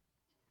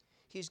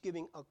 He's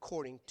giving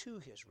according to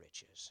his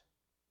riches.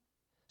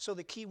 So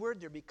the key word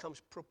there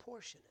becomes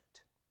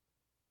proportionate.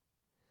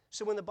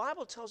 So when the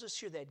Bible tells us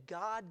here that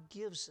God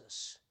gives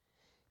us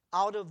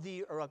out of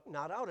the, or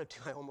not out of,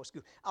 I almost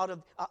go, out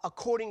of,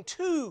 according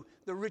to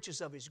the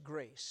riches of his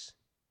grace,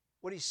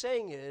 what he's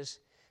saying is,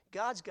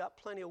 God's got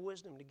plenty of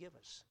wisdom to give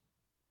us.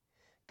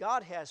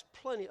 God has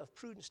plenty of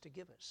prudence to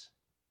give us.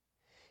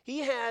 He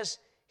has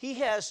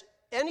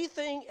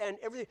anything and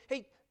everything.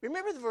 Hey,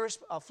 remember the verse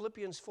of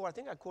Philippians 4? I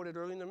think I quoted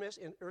early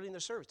in the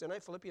service, didn't I?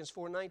 Philippians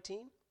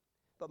 4:19.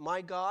 But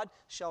my God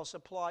shall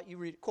supply,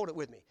 quote it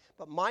with me.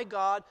 But my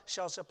God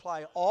shall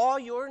supply all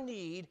your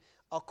need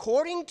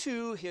according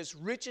to his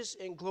riches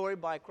and glory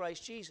by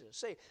Christ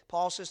Jesus.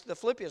 Paul says to the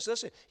Philippians,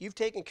 listen, you've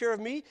taken care of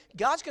me.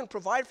 God's going to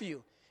provide for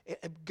you.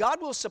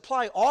 God will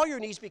supply all your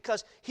needs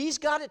because he's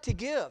got it to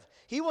give.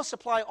 He will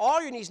supply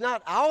all your needs,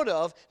 not out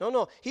of.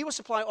 No. He will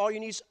supply all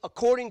your needs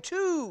according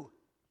to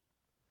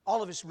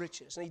all of his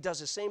riches. And he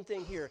does the same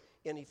thing here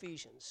in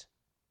Ephesians.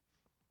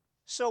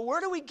 So where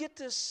do we get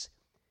this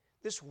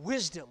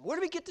wisdom? Where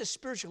do we get this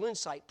spiritual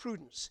insight,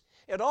 prudence?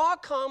 It all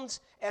comes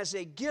as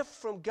a gift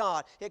from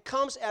God. It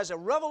comes as a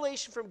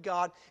revelation from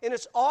God, and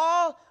it's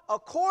all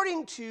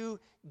according to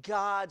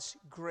God's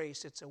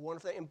grace. It's a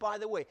wonderful thing. And by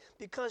the way,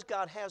 because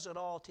God has it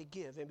all to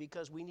give, and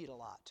because we need a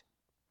lot,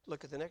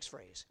 look at the next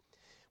phrase.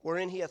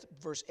 Wherein he hath,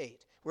 verse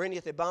 8, wherein he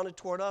hath abounded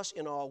toward us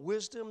in all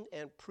wisdom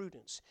and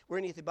prudence.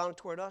 Wherein he hath abounded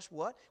toward us,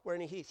 what?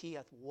 Wherein he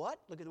hath what?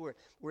 Look at the word.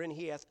 Wherein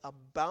he hath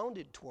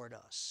abounded toward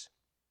us.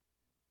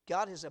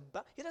 God has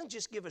he doesn't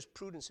just give us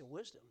prudence and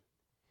wisdom.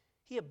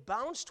 He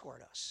abounds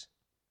toward us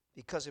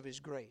because of his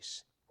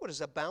grace. What does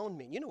abound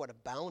mean? You know what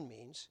abound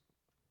means.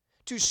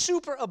 To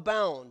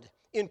superabound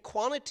in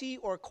quantity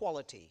or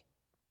quality.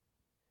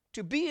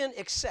 To be in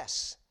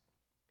excess.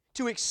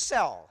 To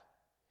excel.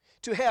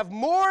 To have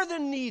more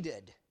than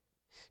needed.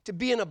 To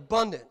be in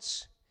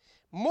abundance.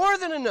 More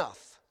than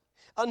enough.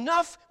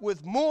 Enough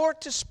with more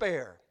to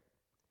spare.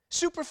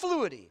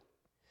 Superfluity.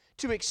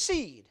 To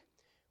exceed.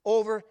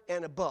 Over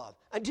and above.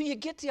 And do you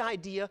get the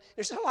idea?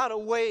 There's a lot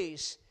of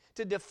ways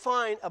to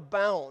define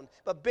abound,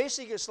 but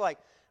basically it's like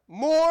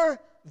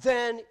more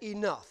than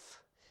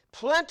enough.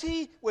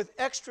 Plenty with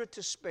extra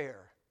to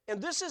spare.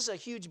 And this is a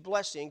huge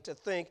blessing to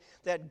think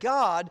that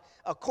God,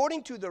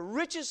 according to the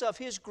riches of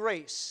his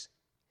grace,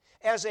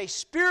 as a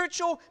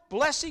spiritual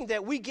blessing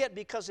that we get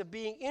because of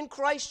being in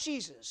Christ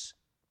Jesus,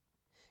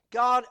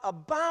 God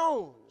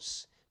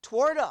abounds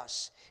toward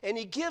us, and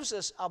he gives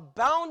us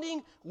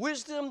abounding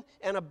wisdom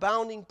and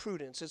abounding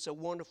prudence. It's a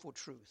wonderful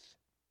truth.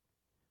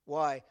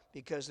 Why?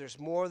 Because there's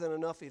more than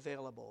enough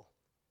available.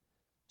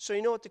 So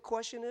you know what the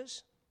question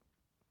is?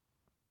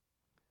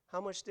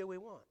 How much do we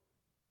want?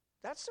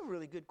 That's a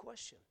really good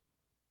question.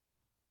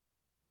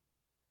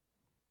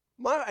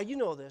 You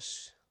know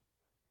this.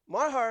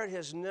 My heart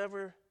has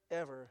never,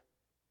 ever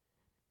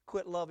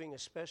quit loving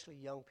especially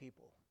young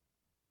people.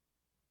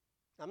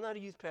 I'm not a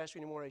youth pastor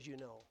anymore, as you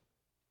know.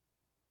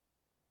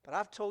 But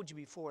I've told you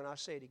before, and I'll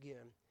say it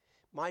again,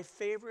 my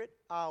favorite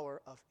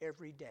hour of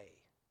every day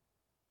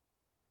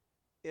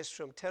is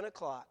from 10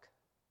 o'clock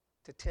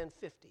to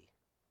 10:50.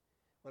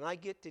 When I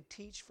get to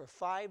teach for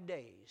 5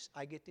 days,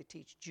 I get to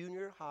teach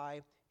junior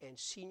high and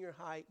senior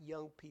high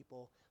young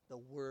people the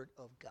Word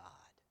of God.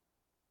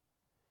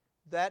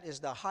 That is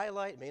the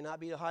highlight. It may not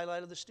be the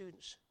highlight of the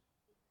students.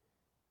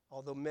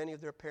 Although many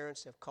of their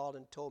parents have called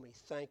and told me,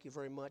 thank you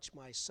very much.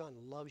 My son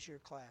loves your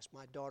class.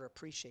 My daughter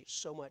appreciates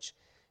so much.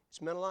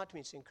 It's meant a lot to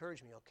me. It's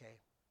encouraged me,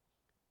 okay?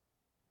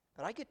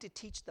 But I get to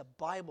teach the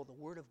Bible, the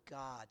Word of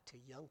God, to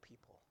young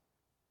people.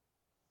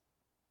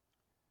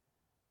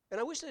 And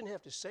I wish I didn't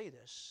have to say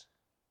this,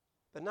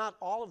 but not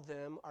all of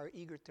them are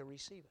eager to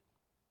receive it.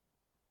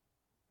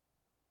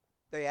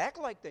 They act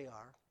like they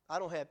are. I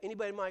don't have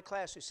anybody in my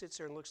class who sits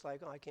there and looks like,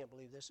 oh, I can't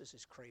believe this. This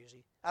is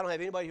crazy. I don't have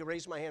anybody who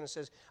raises my hand and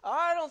says,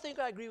 I don't think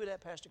I agree with that,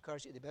 Pastor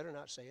Carsey. They better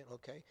not say it,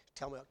 okay?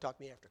 Talk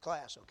to me after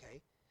class,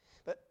 okay?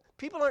 But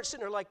people aren't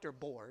sitting there like they're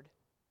bored.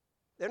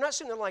 They're not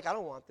sitting there like, I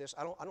don't want this.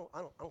 I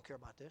don't care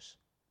about this.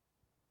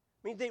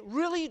 I mean, they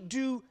really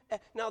do.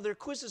 Now, their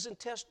quizzes and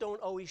tests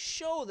don't always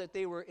show that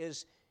they were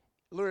as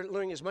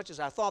learning as much as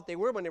I thought they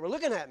were when they were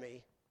looking at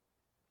me.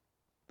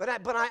 But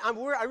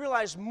I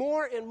realize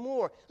more and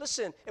more.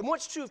 Listen, and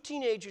what's true of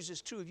teenagers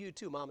is true of you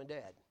too, Mom and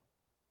Dad.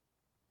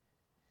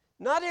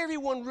 Not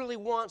everyone really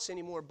wants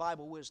any more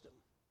Bible wisdom.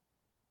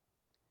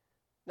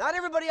 Not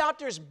everybody out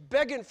there is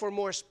begging for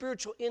more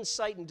spiritual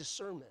insight and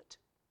discernment.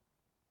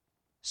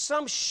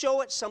 Some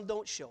show it, some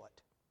don't show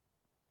it.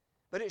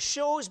 But it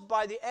shows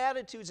by the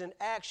attitudes and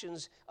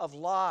actions of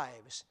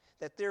lives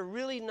that they're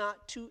really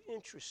not too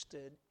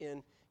interested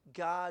in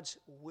God's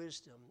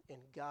wisdom and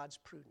God's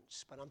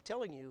prudence. But I'm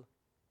telling you,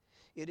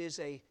 it is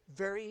a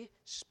very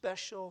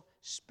special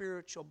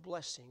spiritual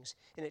blessings,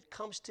 and it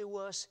comes to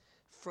us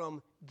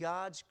from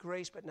God's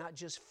grace, but not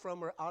just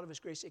from or out of His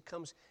grace. It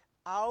comes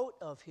out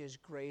of His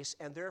grace,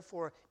 and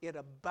therefore it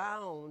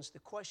abounds. The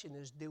question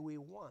is, do we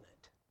want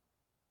it?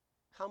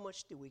 How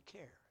much do we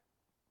care?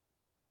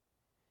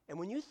 And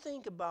when you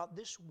think about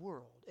this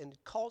world and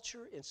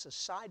culture and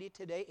society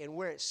today and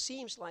where it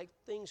seems like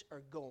things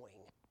are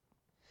going,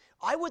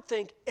 I would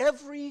think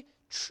every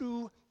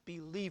true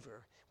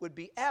believer would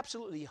be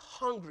absolutely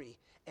hungry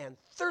and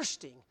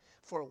thirsting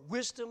for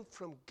wisdom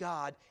from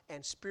God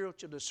and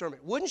spiritual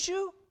discernment. Wouldn't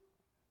you?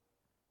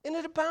 And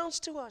it abounds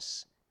to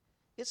us.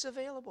 It's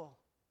available.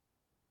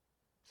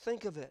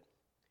 Think of it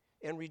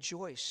and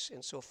rejoice.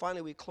 And so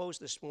finally we close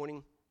this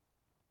morning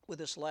with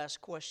this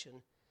last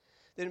question.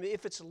 Then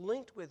if it's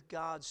linked with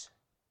God's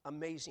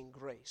amazing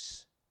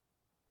grace,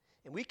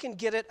 and we can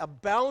get it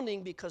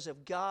abounding because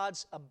of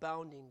God's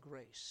abounding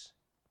grace,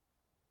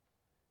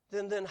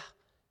 then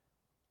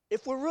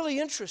if we're really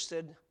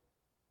interested,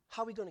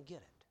 how are we going to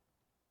get it?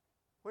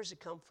 Where does it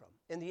come from?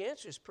 And the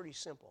answer is pretty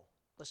simple.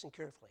 Listen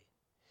carefully.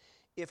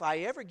 If I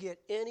ever get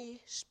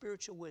any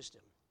spiritual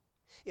wisdom,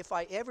 if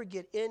I ever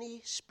get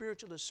any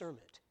spiritual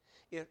discernment,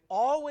 it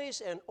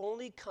always and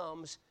only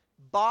comes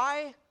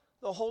by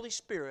the Holy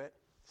Spirit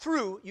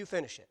through, you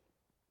finish it,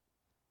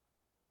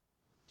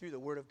 through the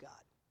Word of God.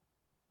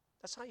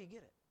 That's how you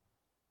get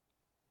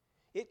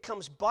it. It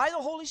comes by the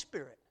Holy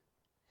Spirit.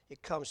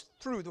 It comes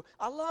through the...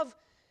 I love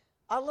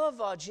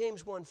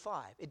James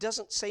 1:5. It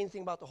doesn't say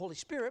anything about the Holy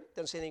Spirit. It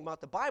doesn't say anything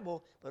about the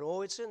Bible. But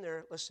oh, it's in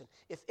there. Listen.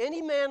 If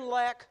any man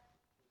lack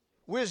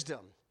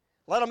wisdom,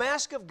 let him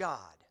ask of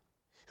God,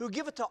 who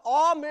giveth to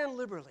all men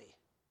liberally,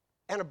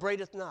 and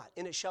upbraideth not,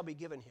 and it shall be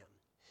given him.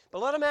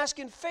 But let him ask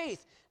in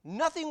faith,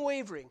 nothing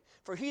wavering.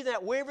 For he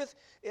that wavereth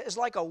is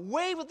like a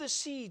wave of the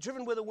sea,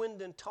 driven with the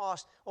wind and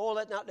tossed. Oh,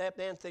 let not that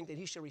man think that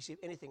he shall receive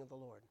anything of the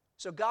Lord.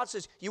 So God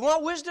says, you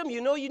want wisdom? You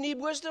know you need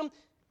wisdom?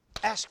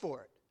 Ask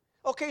for it.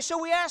 Okay,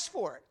 so we ask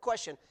for it.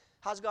 Question,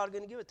 how's God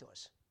going to give it to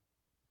us?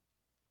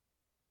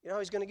 You know how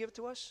He's going to give it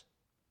to us?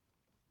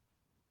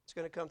 It's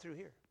going to come through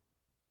here.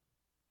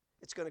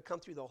 It's going to come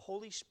through the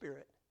Holy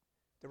Spirit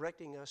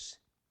directing us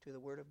to the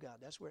Word of God.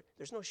 That's where,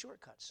 there's no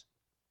shortcuts.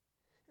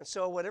 And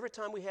so whatever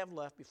time we have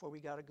left before we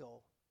got to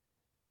go,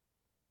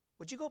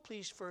 would you go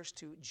please first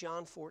to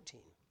John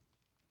 14?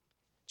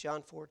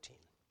 John 14.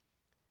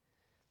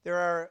 There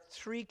are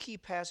three key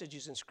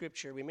passages in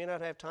Scripture. We may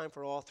not have time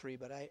for all three,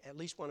 but I at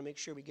least want to make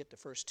sure we get the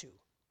first two.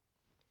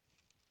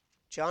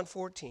 John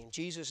 14.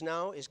 Jesus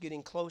now is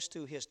getting close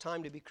to His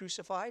time to be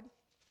crucified.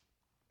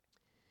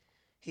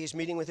 He's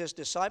meeting with His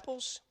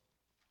disciples.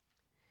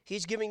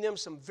 He's giving them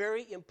some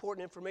very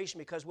important information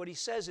because what He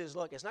says is,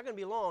 look, it's not going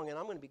to be long and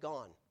I'm going to be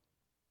gone.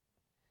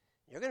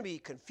 You're going to be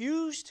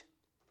confused.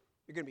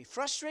 You're going to be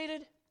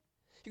frustrated.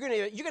 You're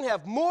going to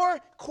have more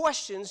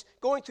questions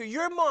going through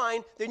your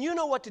mind than you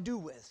know what to do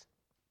with.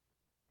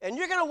 And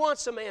you're going to want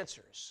some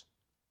answers.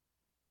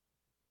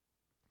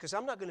 Because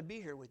I'm not going to be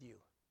here with you.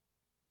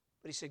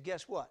 But He said,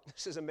 guess what?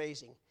 This is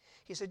amazing.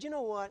 He said, you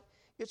know what?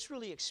 It's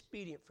really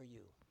expedient for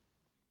you.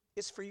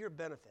 It's for your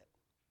benefit.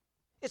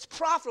 It's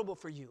profitable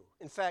for you,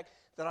 in fact,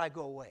 that I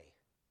go away.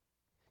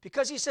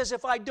 Because He says,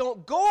 if I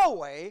don't go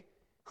away,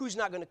 who's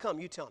not going to come?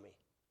 You tell me.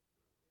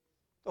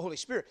 The Holy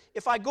Spirit.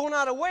 If I go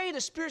not away, the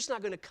Spirit's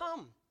not going to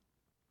come.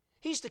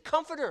 He's the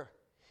comforter.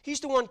 He's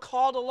the one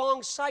called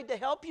alongside to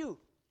help you.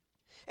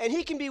 And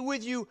He can be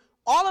with you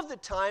all of the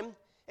time,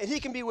 and He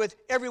can be with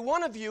every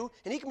one of you,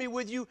 and He can be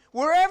with you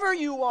wherever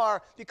you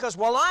are, because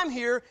while I'm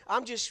here,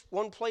 I'm just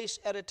one place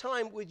at a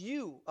time with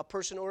you, a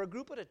person or a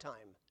group at a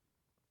time.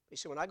 He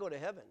said, when I go to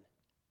heaven,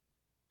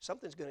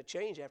 something's going to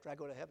change after I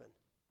go to heaven.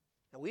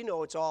 And we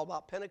know it's all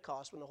about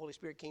Pentecost when the Holy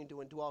Spirit came to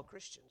indwell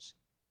Christians.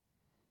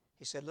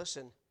 He said,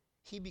 listen,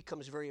 He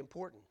becomes very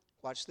important.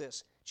 Watch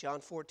this. John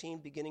 14,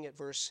 beginning at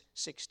verse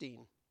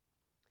 16.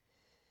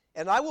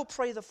 And I will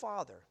pray the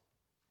Father,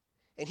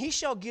 and He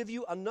shall give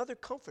you another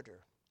comforter,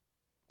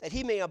 that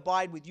He may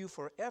abide with you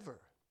forever.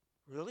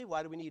 Really?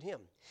 Why do we need Him?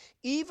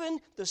 Even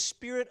the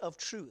Spirit of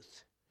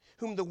truth,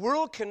 whom the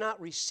world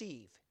cannot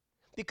receive,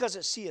 because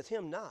it seeth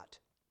Him not,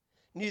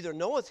 neither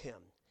knoweth Him.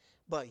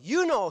 But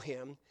you know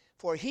Him,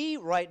 for He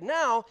right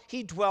now,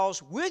 He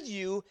dwells with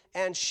you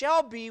and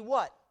shall be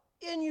what?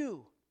 In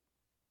you.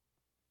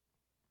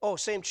 Oh,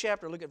 same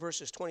chapter, look at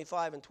verses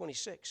 25 and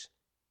 26.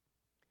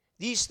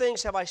 These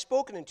things have I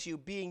spoken unto you,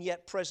 being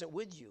yet present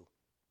with you.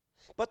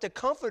 But the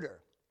Comforter,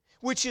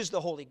 which is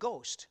the Holy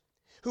Ghost,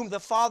 whom the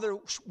Father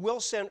will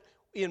send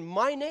in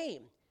my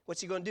name.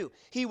 What's he going to do?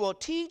 He will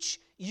teach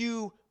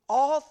you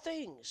all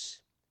things,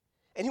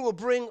 and he will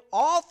bring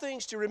all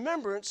things to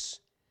remembrance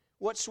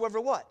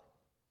whatsoever what?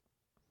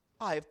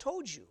 I have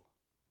told you.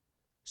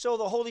 So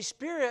the Holy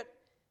Spirit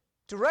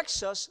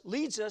directs us,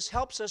 leads us,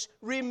 helps us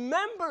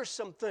remember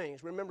some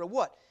things. Remember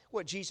what?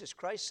 What Jesus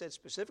Christ said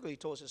specifically. He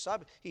told his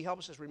disciples. He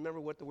helps us remember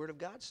what the Word of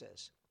God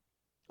says.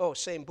 Oh,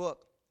 same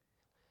book.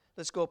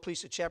 Let's go,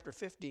 please, to chapter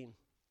 15.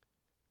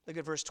 Look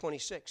at verse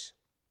 26.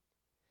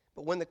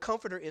 But when the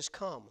Comforter is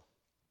come,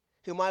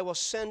 whom I will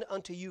send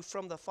unto you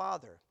from the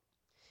Father,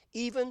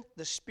 even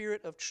the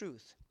Spirit of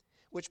truth,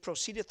 which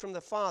proceedeth from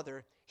the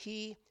Father,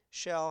 he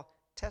shall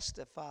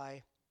testify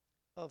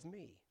of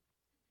me.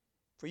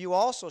 For you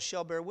also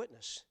shall bear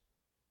witness,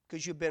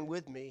 because you've been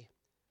with me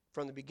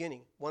from the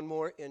beginning. One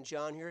more in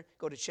John here.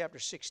 Go to chapter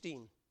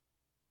 16.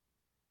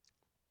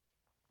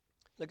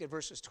 Look at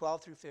verses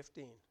 12 through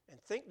 15. And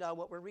think now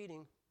what we're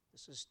reading.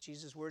 This is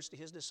Jesus' words to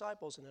his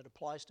disciples, and it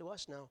applies to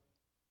us now.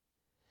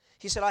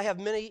 He said, I have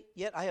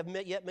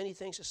yet many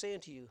things to say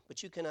unto you,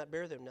 but you cannot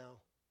bear them now.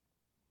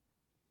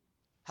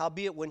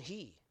 Howbeit when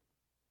he,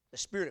 the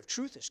Spirit of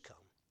truth, is come,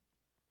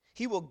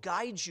 he will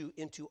guide you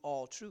into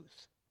all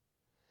truth.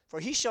 For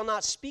he shall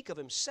not speak of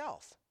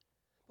himself,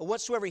 but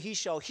whatsoever he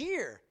shall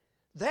hear,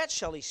 that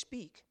shall he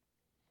speak,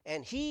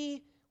 and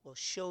he will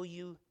show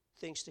you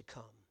things to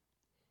come.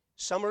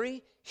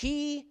 Summary,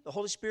 he, the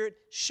Holy Spirit,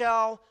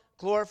 shall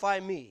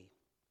glorify me.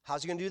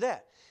 How's he going to do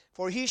that?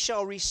 For he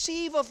shall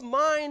receive of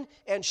mine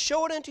and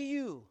show it unto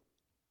you.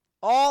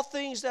 All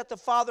things that the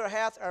Father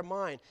hath are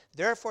mine.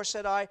 Therefore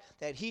said I,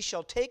 that he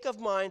shall take of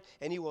mine,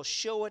 and he will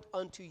show it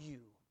unto you.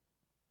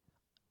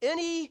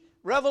 Any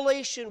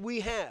revelation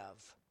we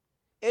have,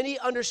 any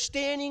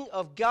understanding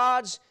of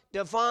God's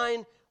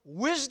divine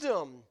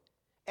wisdom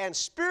and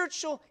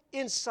spiritual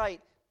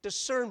insight,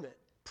 discernment,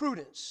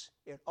 prudence,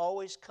 it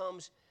always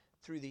comes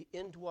through the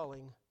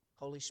indwelling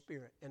Holy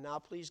Spirit. And now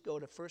please go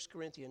to 1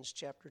 Corinthians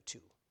chapter 2.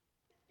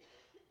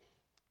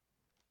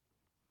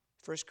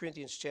 1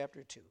 Corinthians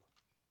chapter 2.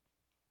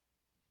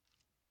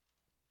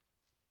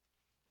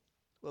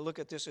 We'll look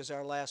at this as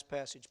our last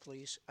passage,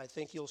 please. I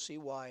think you'll see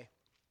why.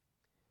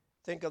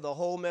 Think of the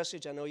whole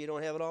message. I know you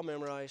don't have it all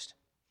memorized.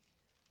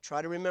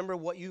 Try to remember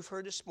what you've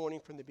heard this morning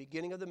from the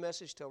beginning of the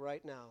message till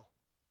right now.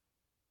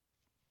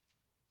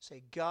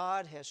 Say,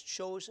 God has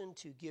chosen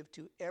to give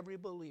to every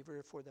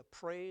believer for the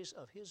praise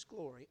of his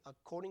glory,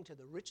 according to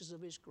the riches of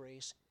his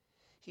grace.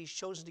 He's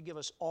chosen to give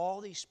us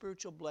all these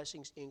spiritual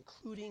blessings,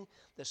 including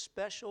the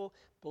special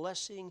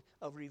blessing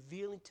of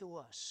revealing to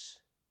us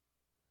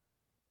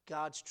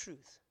God's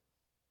truth,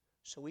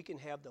 so we can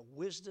have the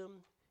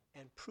wisdom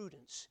and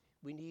prudence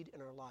we need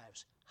in our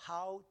lives.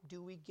 How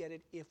do we get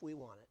it if we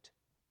want it?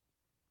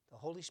 The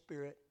Holy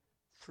Spirit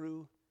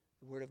through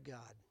the Word of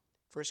God.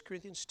 1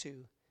 Corinthians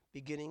 2,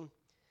 beginning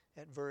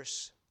at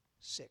verse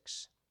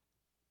 6.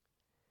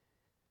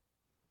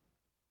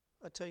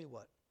 I'll tell you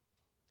what.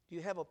 Do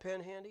you have a pen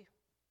handy?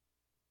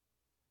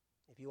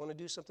 If you want to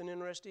do something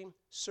interesting,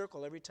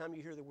 circle every time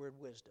you hear the word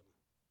wisdom.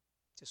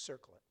 Just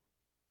circle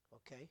it.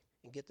 Okay?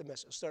 And get the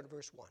message. I'll start at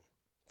verse 1.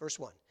 Verse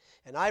 1.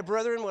 And I,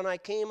 brethren, when I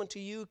came unto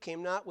you,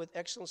 came not with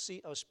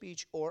excellency of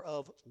speech or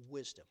of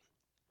wisdom.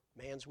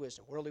 Man's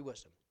wisdom, worldly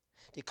wisdom.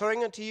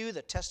 Declaring unto you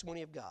the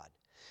testimony of God.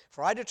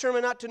 For I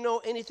determined not to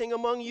know anything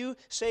among you,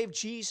 save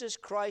Jesus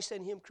Christ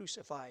and him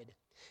crucified.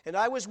 And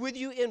I was with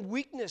you in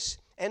weakness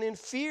and in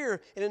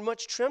fear and in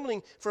much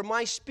trembling. For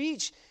my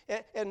speech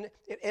and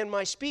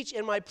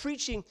my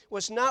preaching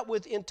was not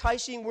with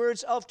enticing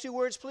words of, two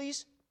words,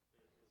 please.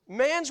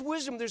 Man's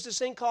wisdom. There's this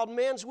thing called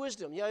man's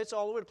wisdom. Yeah, it's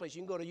all over the place.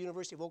 You can go to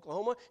University of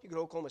Oklahoma. You can go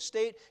to Oklahoma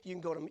State. You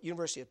can go to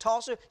University of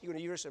Tulsa. You go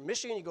to University of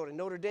Michigan. You go to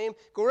Notre Dame.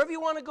 Go wherever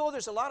you want to go.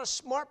 There's a lot of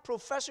smart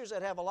professors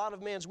that have a lot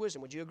of man's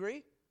wisdom. Would you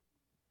agree?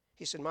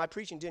 He said, my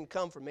preaching didn't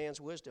come from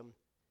man's wisdom,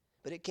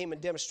 but it came in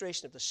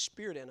demonstration of the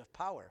Spirit and of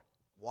power.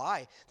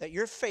 Why? That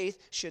your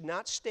faith should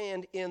not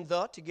stand in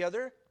the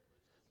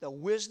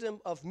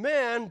wisdom of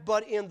man,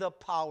 but in the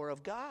power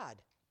of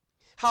God.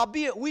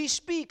 Howbeit we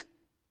speak,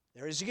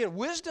 there is again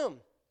wisdom.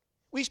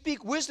 We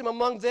speak wisdom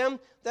among them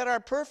that are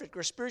perfect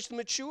or spiritually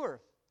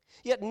mature.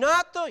 Yet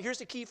not the, here's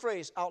the key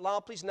phrase, out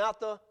loud please, not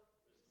the.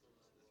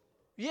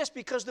 Yes,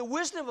 because the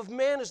wisdom of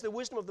man is the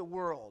wisdom of the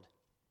world.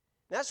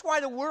 That's why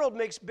the world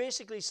makes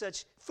basically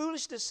such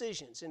foolish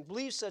decisions and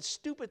believes such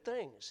stupid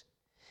things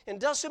and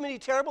does so many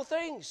terrible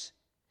things.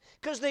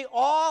 Because they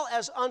all,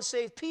 as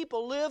unsaved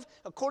people, live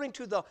according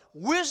to the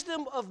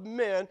wisdom of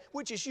men,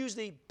 which is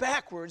usually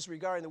backwards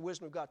regarding the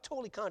wisdom of God.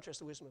 Totally contrast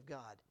the wisdom of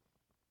God.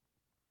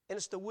 And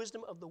it's the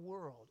wisdom of the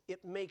world.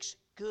 It makes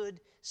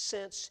good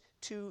sense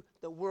to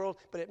the world,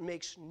 but it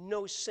makes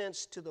no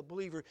sense to the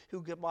believer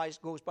who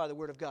goes by the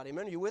word of God.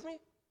 Amen? Are you with me?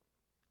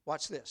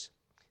 Watch this.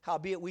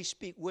 Howbeit we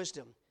speak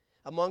wisdom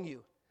among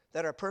you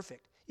that are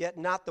perfect, yet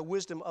not the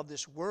wisdom of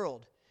this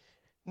world,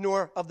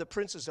 nor of the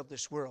princes of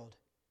this world,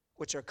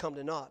 which are come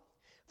to naught.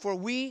 For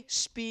we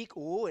speak,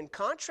 in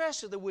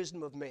contrast to the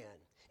wisdom of man,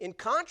 in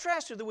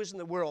contrast to the wisdom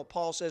of the world,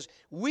 Paul says,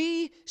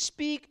 we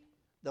speak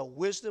The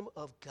wisdom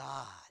of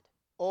God.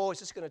 Oh, is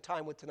this going to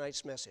time with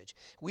tonight's message?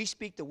 We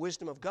speak the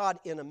wisdom of God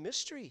in a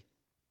mystery.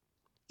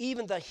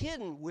 Even the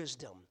hidden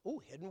wisdom.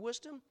 Oh, hidden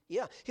wisdom?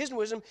 Yeah, hidden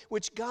wisdom,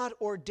 which God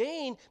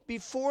ordained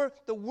before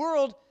the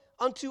world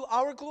unto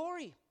our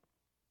glory.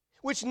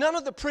 Which none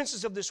of the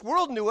princes of this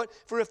world knew it,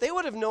 for if they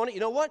would have known it, you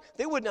know what?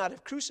 They would not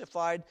have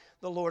crucified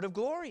the Lord of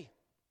glory.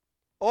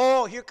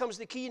 Oh, here comes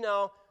the key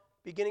now,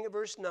 beginning at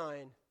verse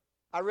 9.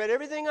 I read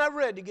everything I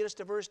read to get us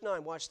to verse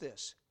 9. Watch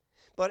this.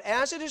 But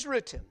as it is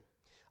written,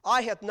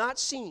 eye hath not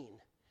seen,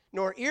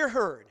 nor ear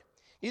heard,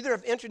 neither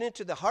have entered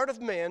into the heart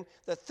of man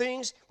the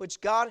things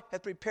which God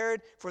hath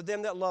prepared for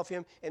them that love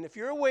him. And if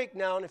you're awake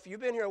now, and if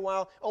you've been here a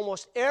while,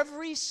 almost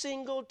every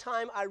single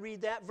time I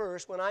read that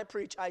verse, when I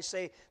preach, I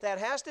say, that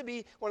has to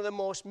be one of the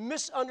most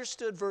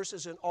misunderstood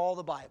verses in all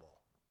the Bible.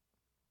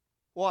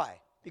 Why?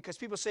 Because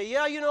people say,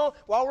 yeah, you know,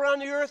 while we're on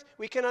the earth,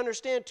 we can't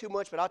understand too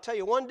much. But I'll tell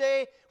you, one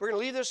day, we're going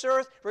to leave this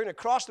earth, we're going to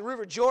cross the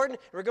River Jordan,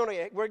 we're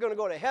going to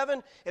go to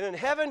heaven, and in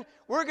heaven,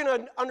 we're going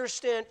to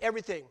understand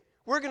everything.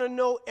 We're going to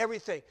know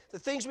everything. The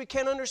things we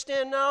can't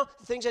understand now,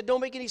 the things that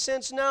don't make any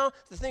sense now,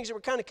 the things that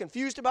we're kind of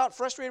confused about,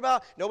 frustrated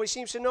about, nobody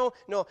seems to know.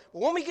 No,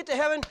 but when we get to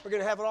heaven, we're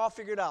going to have it all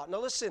figured out. Now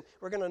listen,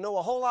 we're going to know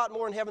a whole lot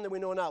more in heaven than we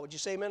know now. Would you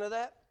say amen to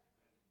that?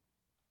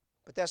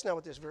 But that's not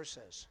what this verse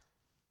says.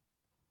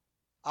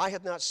 Eye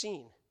hath not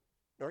seen,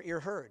 nor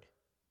ear heard,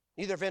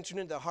 neither have entered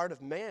into the heart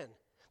of man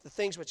the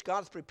things which God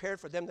hath prepared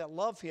for them that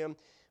love him,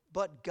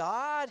 but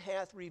God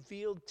hath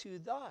revealed to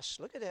us.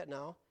 Look at that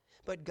now.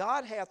 But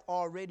God hath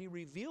already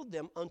revealed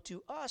them unto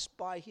us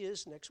by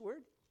his, next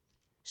word,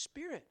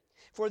 Spirit.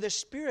 For the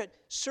Spirit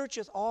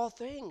searcheth all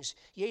things,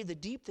 yea, the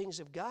deep things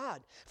of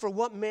God. For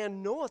what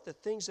man knoweth the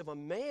things of a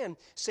man,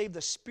 save the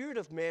Spirit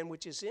of man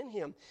which is in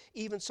him?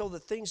 Even so the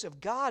things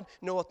of God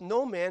knoweth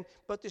no man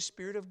but the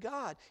Spirit of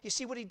God. You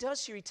see what he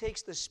does here? He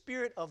takes the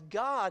Spirit of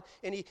God,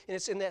 and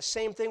it's in that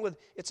same thing with,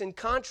 it's in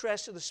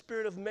contrast to the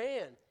Spirit of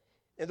man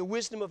and the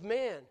wisdom of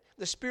man.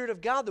 The Spirit of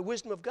God, the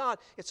wisdom of God,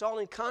 it's all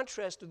in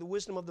contrast to the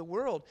wisdom of the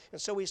world.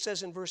 And so he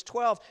says in verse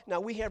 12,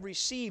 now we have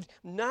received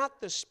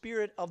not the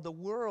spirit of the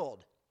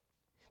world,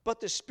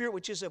 but the Spirit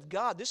which is of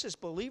God. This is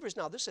believers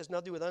now. This has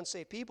nothing to do with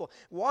unsaved people.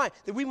 Why?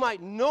 That we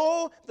might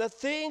know the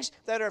things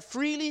that are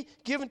freely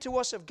given to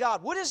us of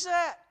God. What is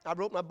that? I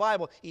wrote my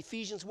Bible,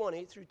 Ephesians 1,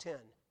 8 through 10.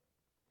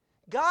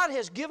 God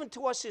has given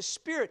to us his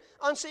Spirit.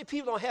 Unsaved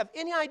people don't have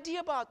any idea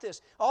about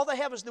this. All they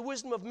have is the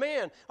wisdom of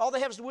man. All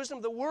they have is the wisdom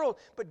of the world.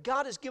 But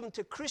God has given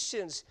to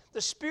Christians the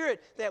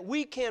Spirit that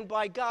we can,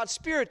 by God's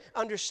Spirit,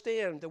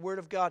 understand the Word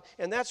of God.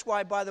 And that's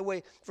why, by the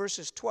way,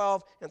 verses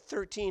 12 and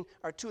 13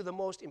 are two of the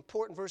most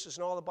important verses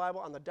in all the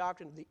Bible on the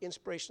doctrine of the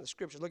inspiration of the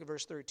Scriptures. Look at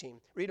verse 13.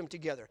 Read them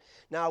together.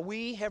 Now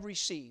we have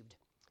received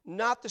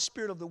not the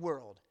spirit of the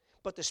world,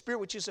 but the Spirit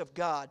which is of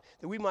God,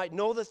 that we might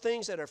know the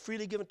things that are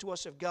freely given to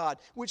us of God,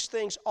 which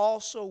things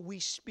also we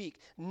speak,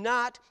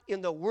 not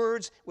in the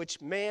words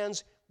which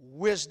man's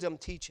wisdom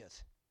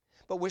teacheth,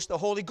 but which the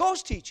Holy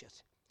Ghost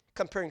teacheth,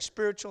 comparing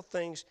spiritual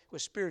things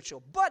with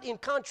spiritual. But in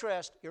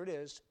contrast, here it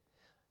is,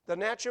 the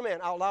natural man.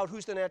 Out loud,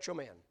 who's the natural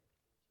man?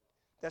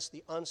 That's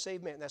the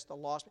unsaved man. That's the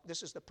lost man.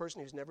 This is the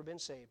person who's never been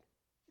saved.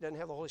 He doesn't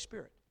have the Holy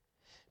Spirit.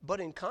 But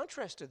in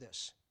contrast to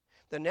this,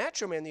 the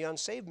natural man, the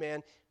unsaved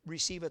man,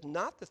 receiveth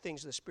not the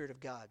things of the Spirit of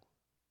God.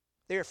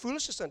 They are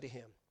foolishness unto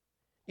him.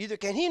 Neither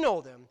can he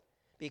know them,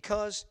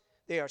 because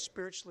they are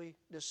spiritually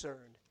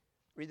discerned.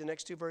 Read the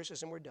next two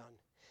verses and we're done.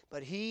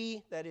 But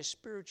he that is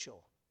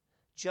spiritual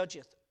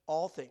judgeth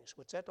all things.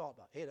 What's that all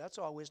about? Hey, that's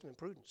all wisdom and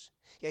prudence.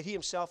 Yet he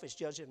himself is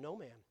judge of no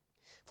man.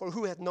 For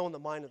who hath known the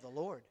mind of the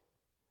Lord,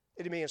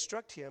 that he may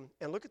instruct him?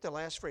 And look at the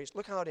last phrase.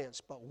 Look how it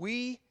ends. But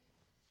we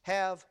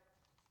have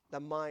the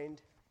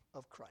mind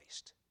of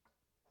Christ.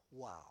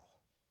 Wow.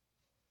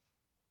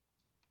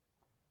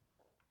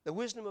 The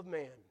wisdom of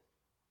man,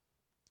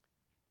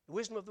 the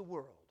wisdom of the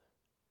world,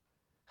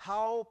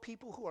 how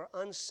people who are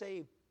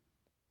unsaved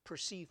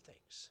perceive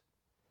things,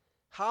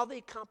 how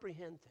they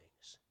comprehend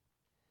things,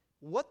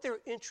 what they're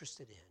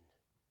interested in,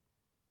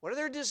 what are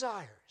their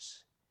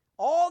desires,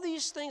 all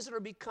these things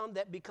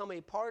that become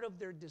a part of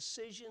their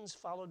decisions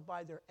followed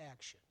by their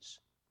actions.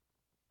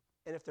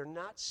 And if they're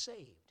not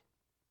saved,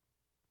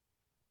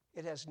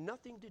 it has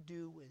nothing to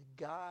do with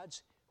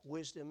God's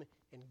wisdom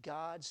and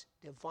God's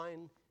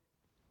divine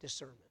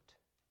discernment.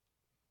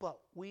 But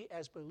we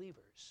as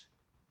believers,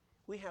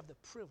 we have the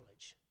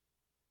privilege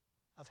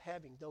of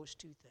having those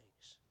two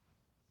things.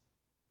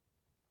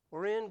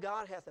 Wherein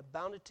God hath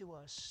abounded to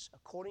us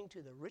according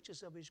to the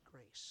riches of his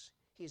grace.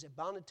 He has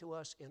abounded to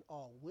us in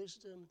all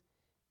wisdom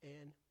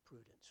and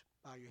prudence.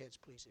 Bow your heads,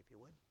 please, if you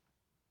would.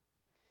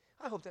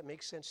 I hope that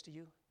makes sense to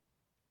you.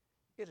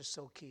 It is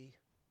so key.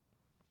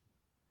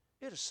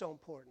 It is so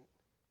important.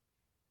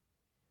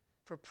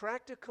 For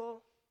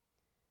practical,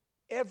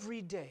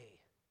 everyday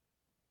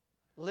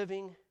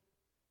living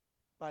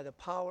by the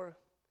power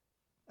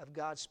of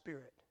God's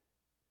Spirit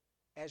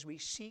as we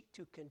seek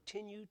to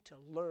continue to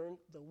learn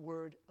the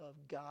Word of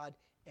God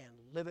and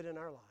live it in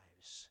our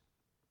lives.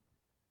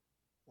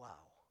 Wow.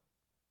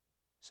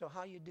 So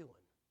how you doing?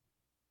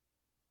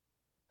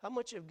 How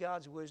much of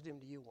God's wisdom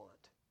do you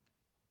want?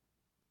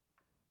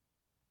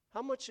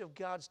 How much of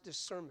God's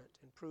discernment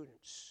and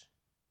prudence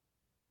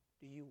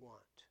do you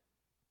want?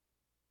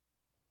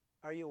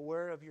 Are you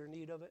aware of your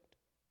need of it?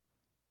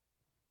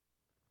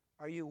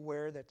 Are you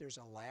aware that there's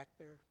a lack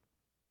there?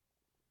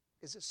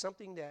 Is it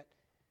something that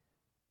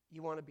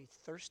you want to be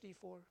thirsty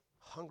for,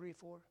 hungry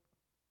for?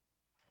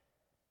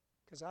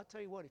 Because I'll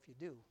tell you what, if you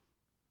do,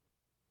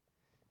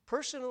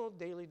 personal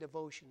daily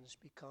devotions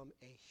become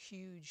a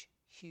huge,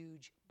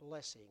 huge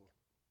blessing.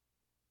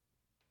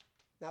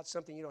 Not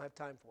something you don't have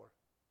time for.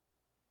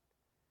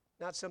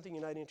 Not something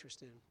you're not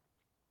interested in.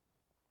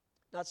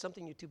 Not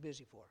something you're too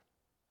busy for.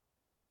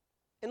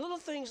 And little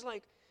things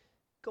like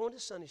going to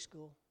Sunday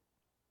school,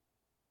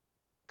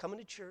 coming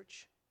to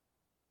church,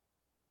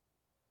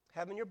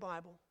 having your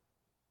Bible,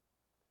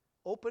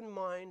 open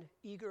mind,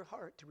 eager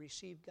heart to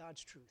receive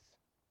God's truth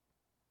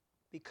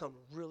become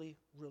really,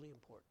 really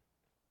important.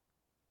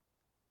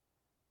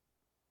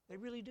 They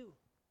really do.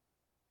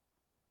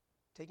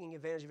 Taking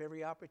advantage of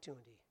every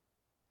opportunity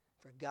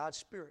for God's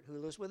Spirit who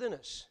lives within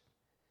us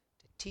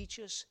to teach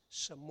us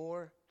some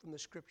more from the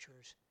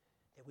Scriptures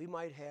that we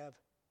might have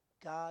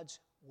God's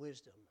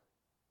wisdom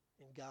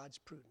and God's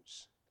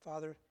prudence.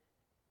 Father,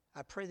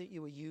 I pray that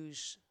you will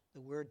use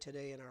the Word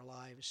today in our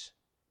lives,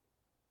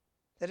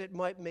 that it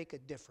might make a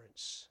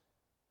difference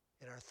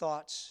in our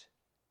thoughts,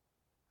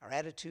 our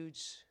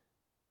attitudes,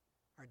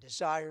 our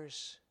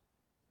desires,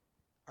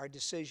 our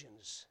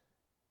decisions,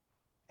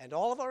 and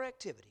all of our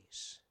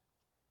activities.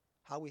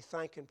 How we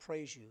thank and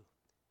praise you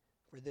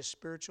for this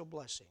spiritual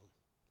blessing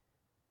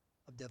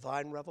of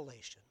divine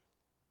revelation.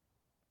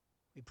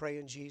 We pray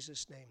in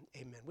Jesus' name,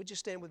 amen. Would you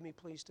stand with me,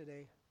 please,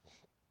 today?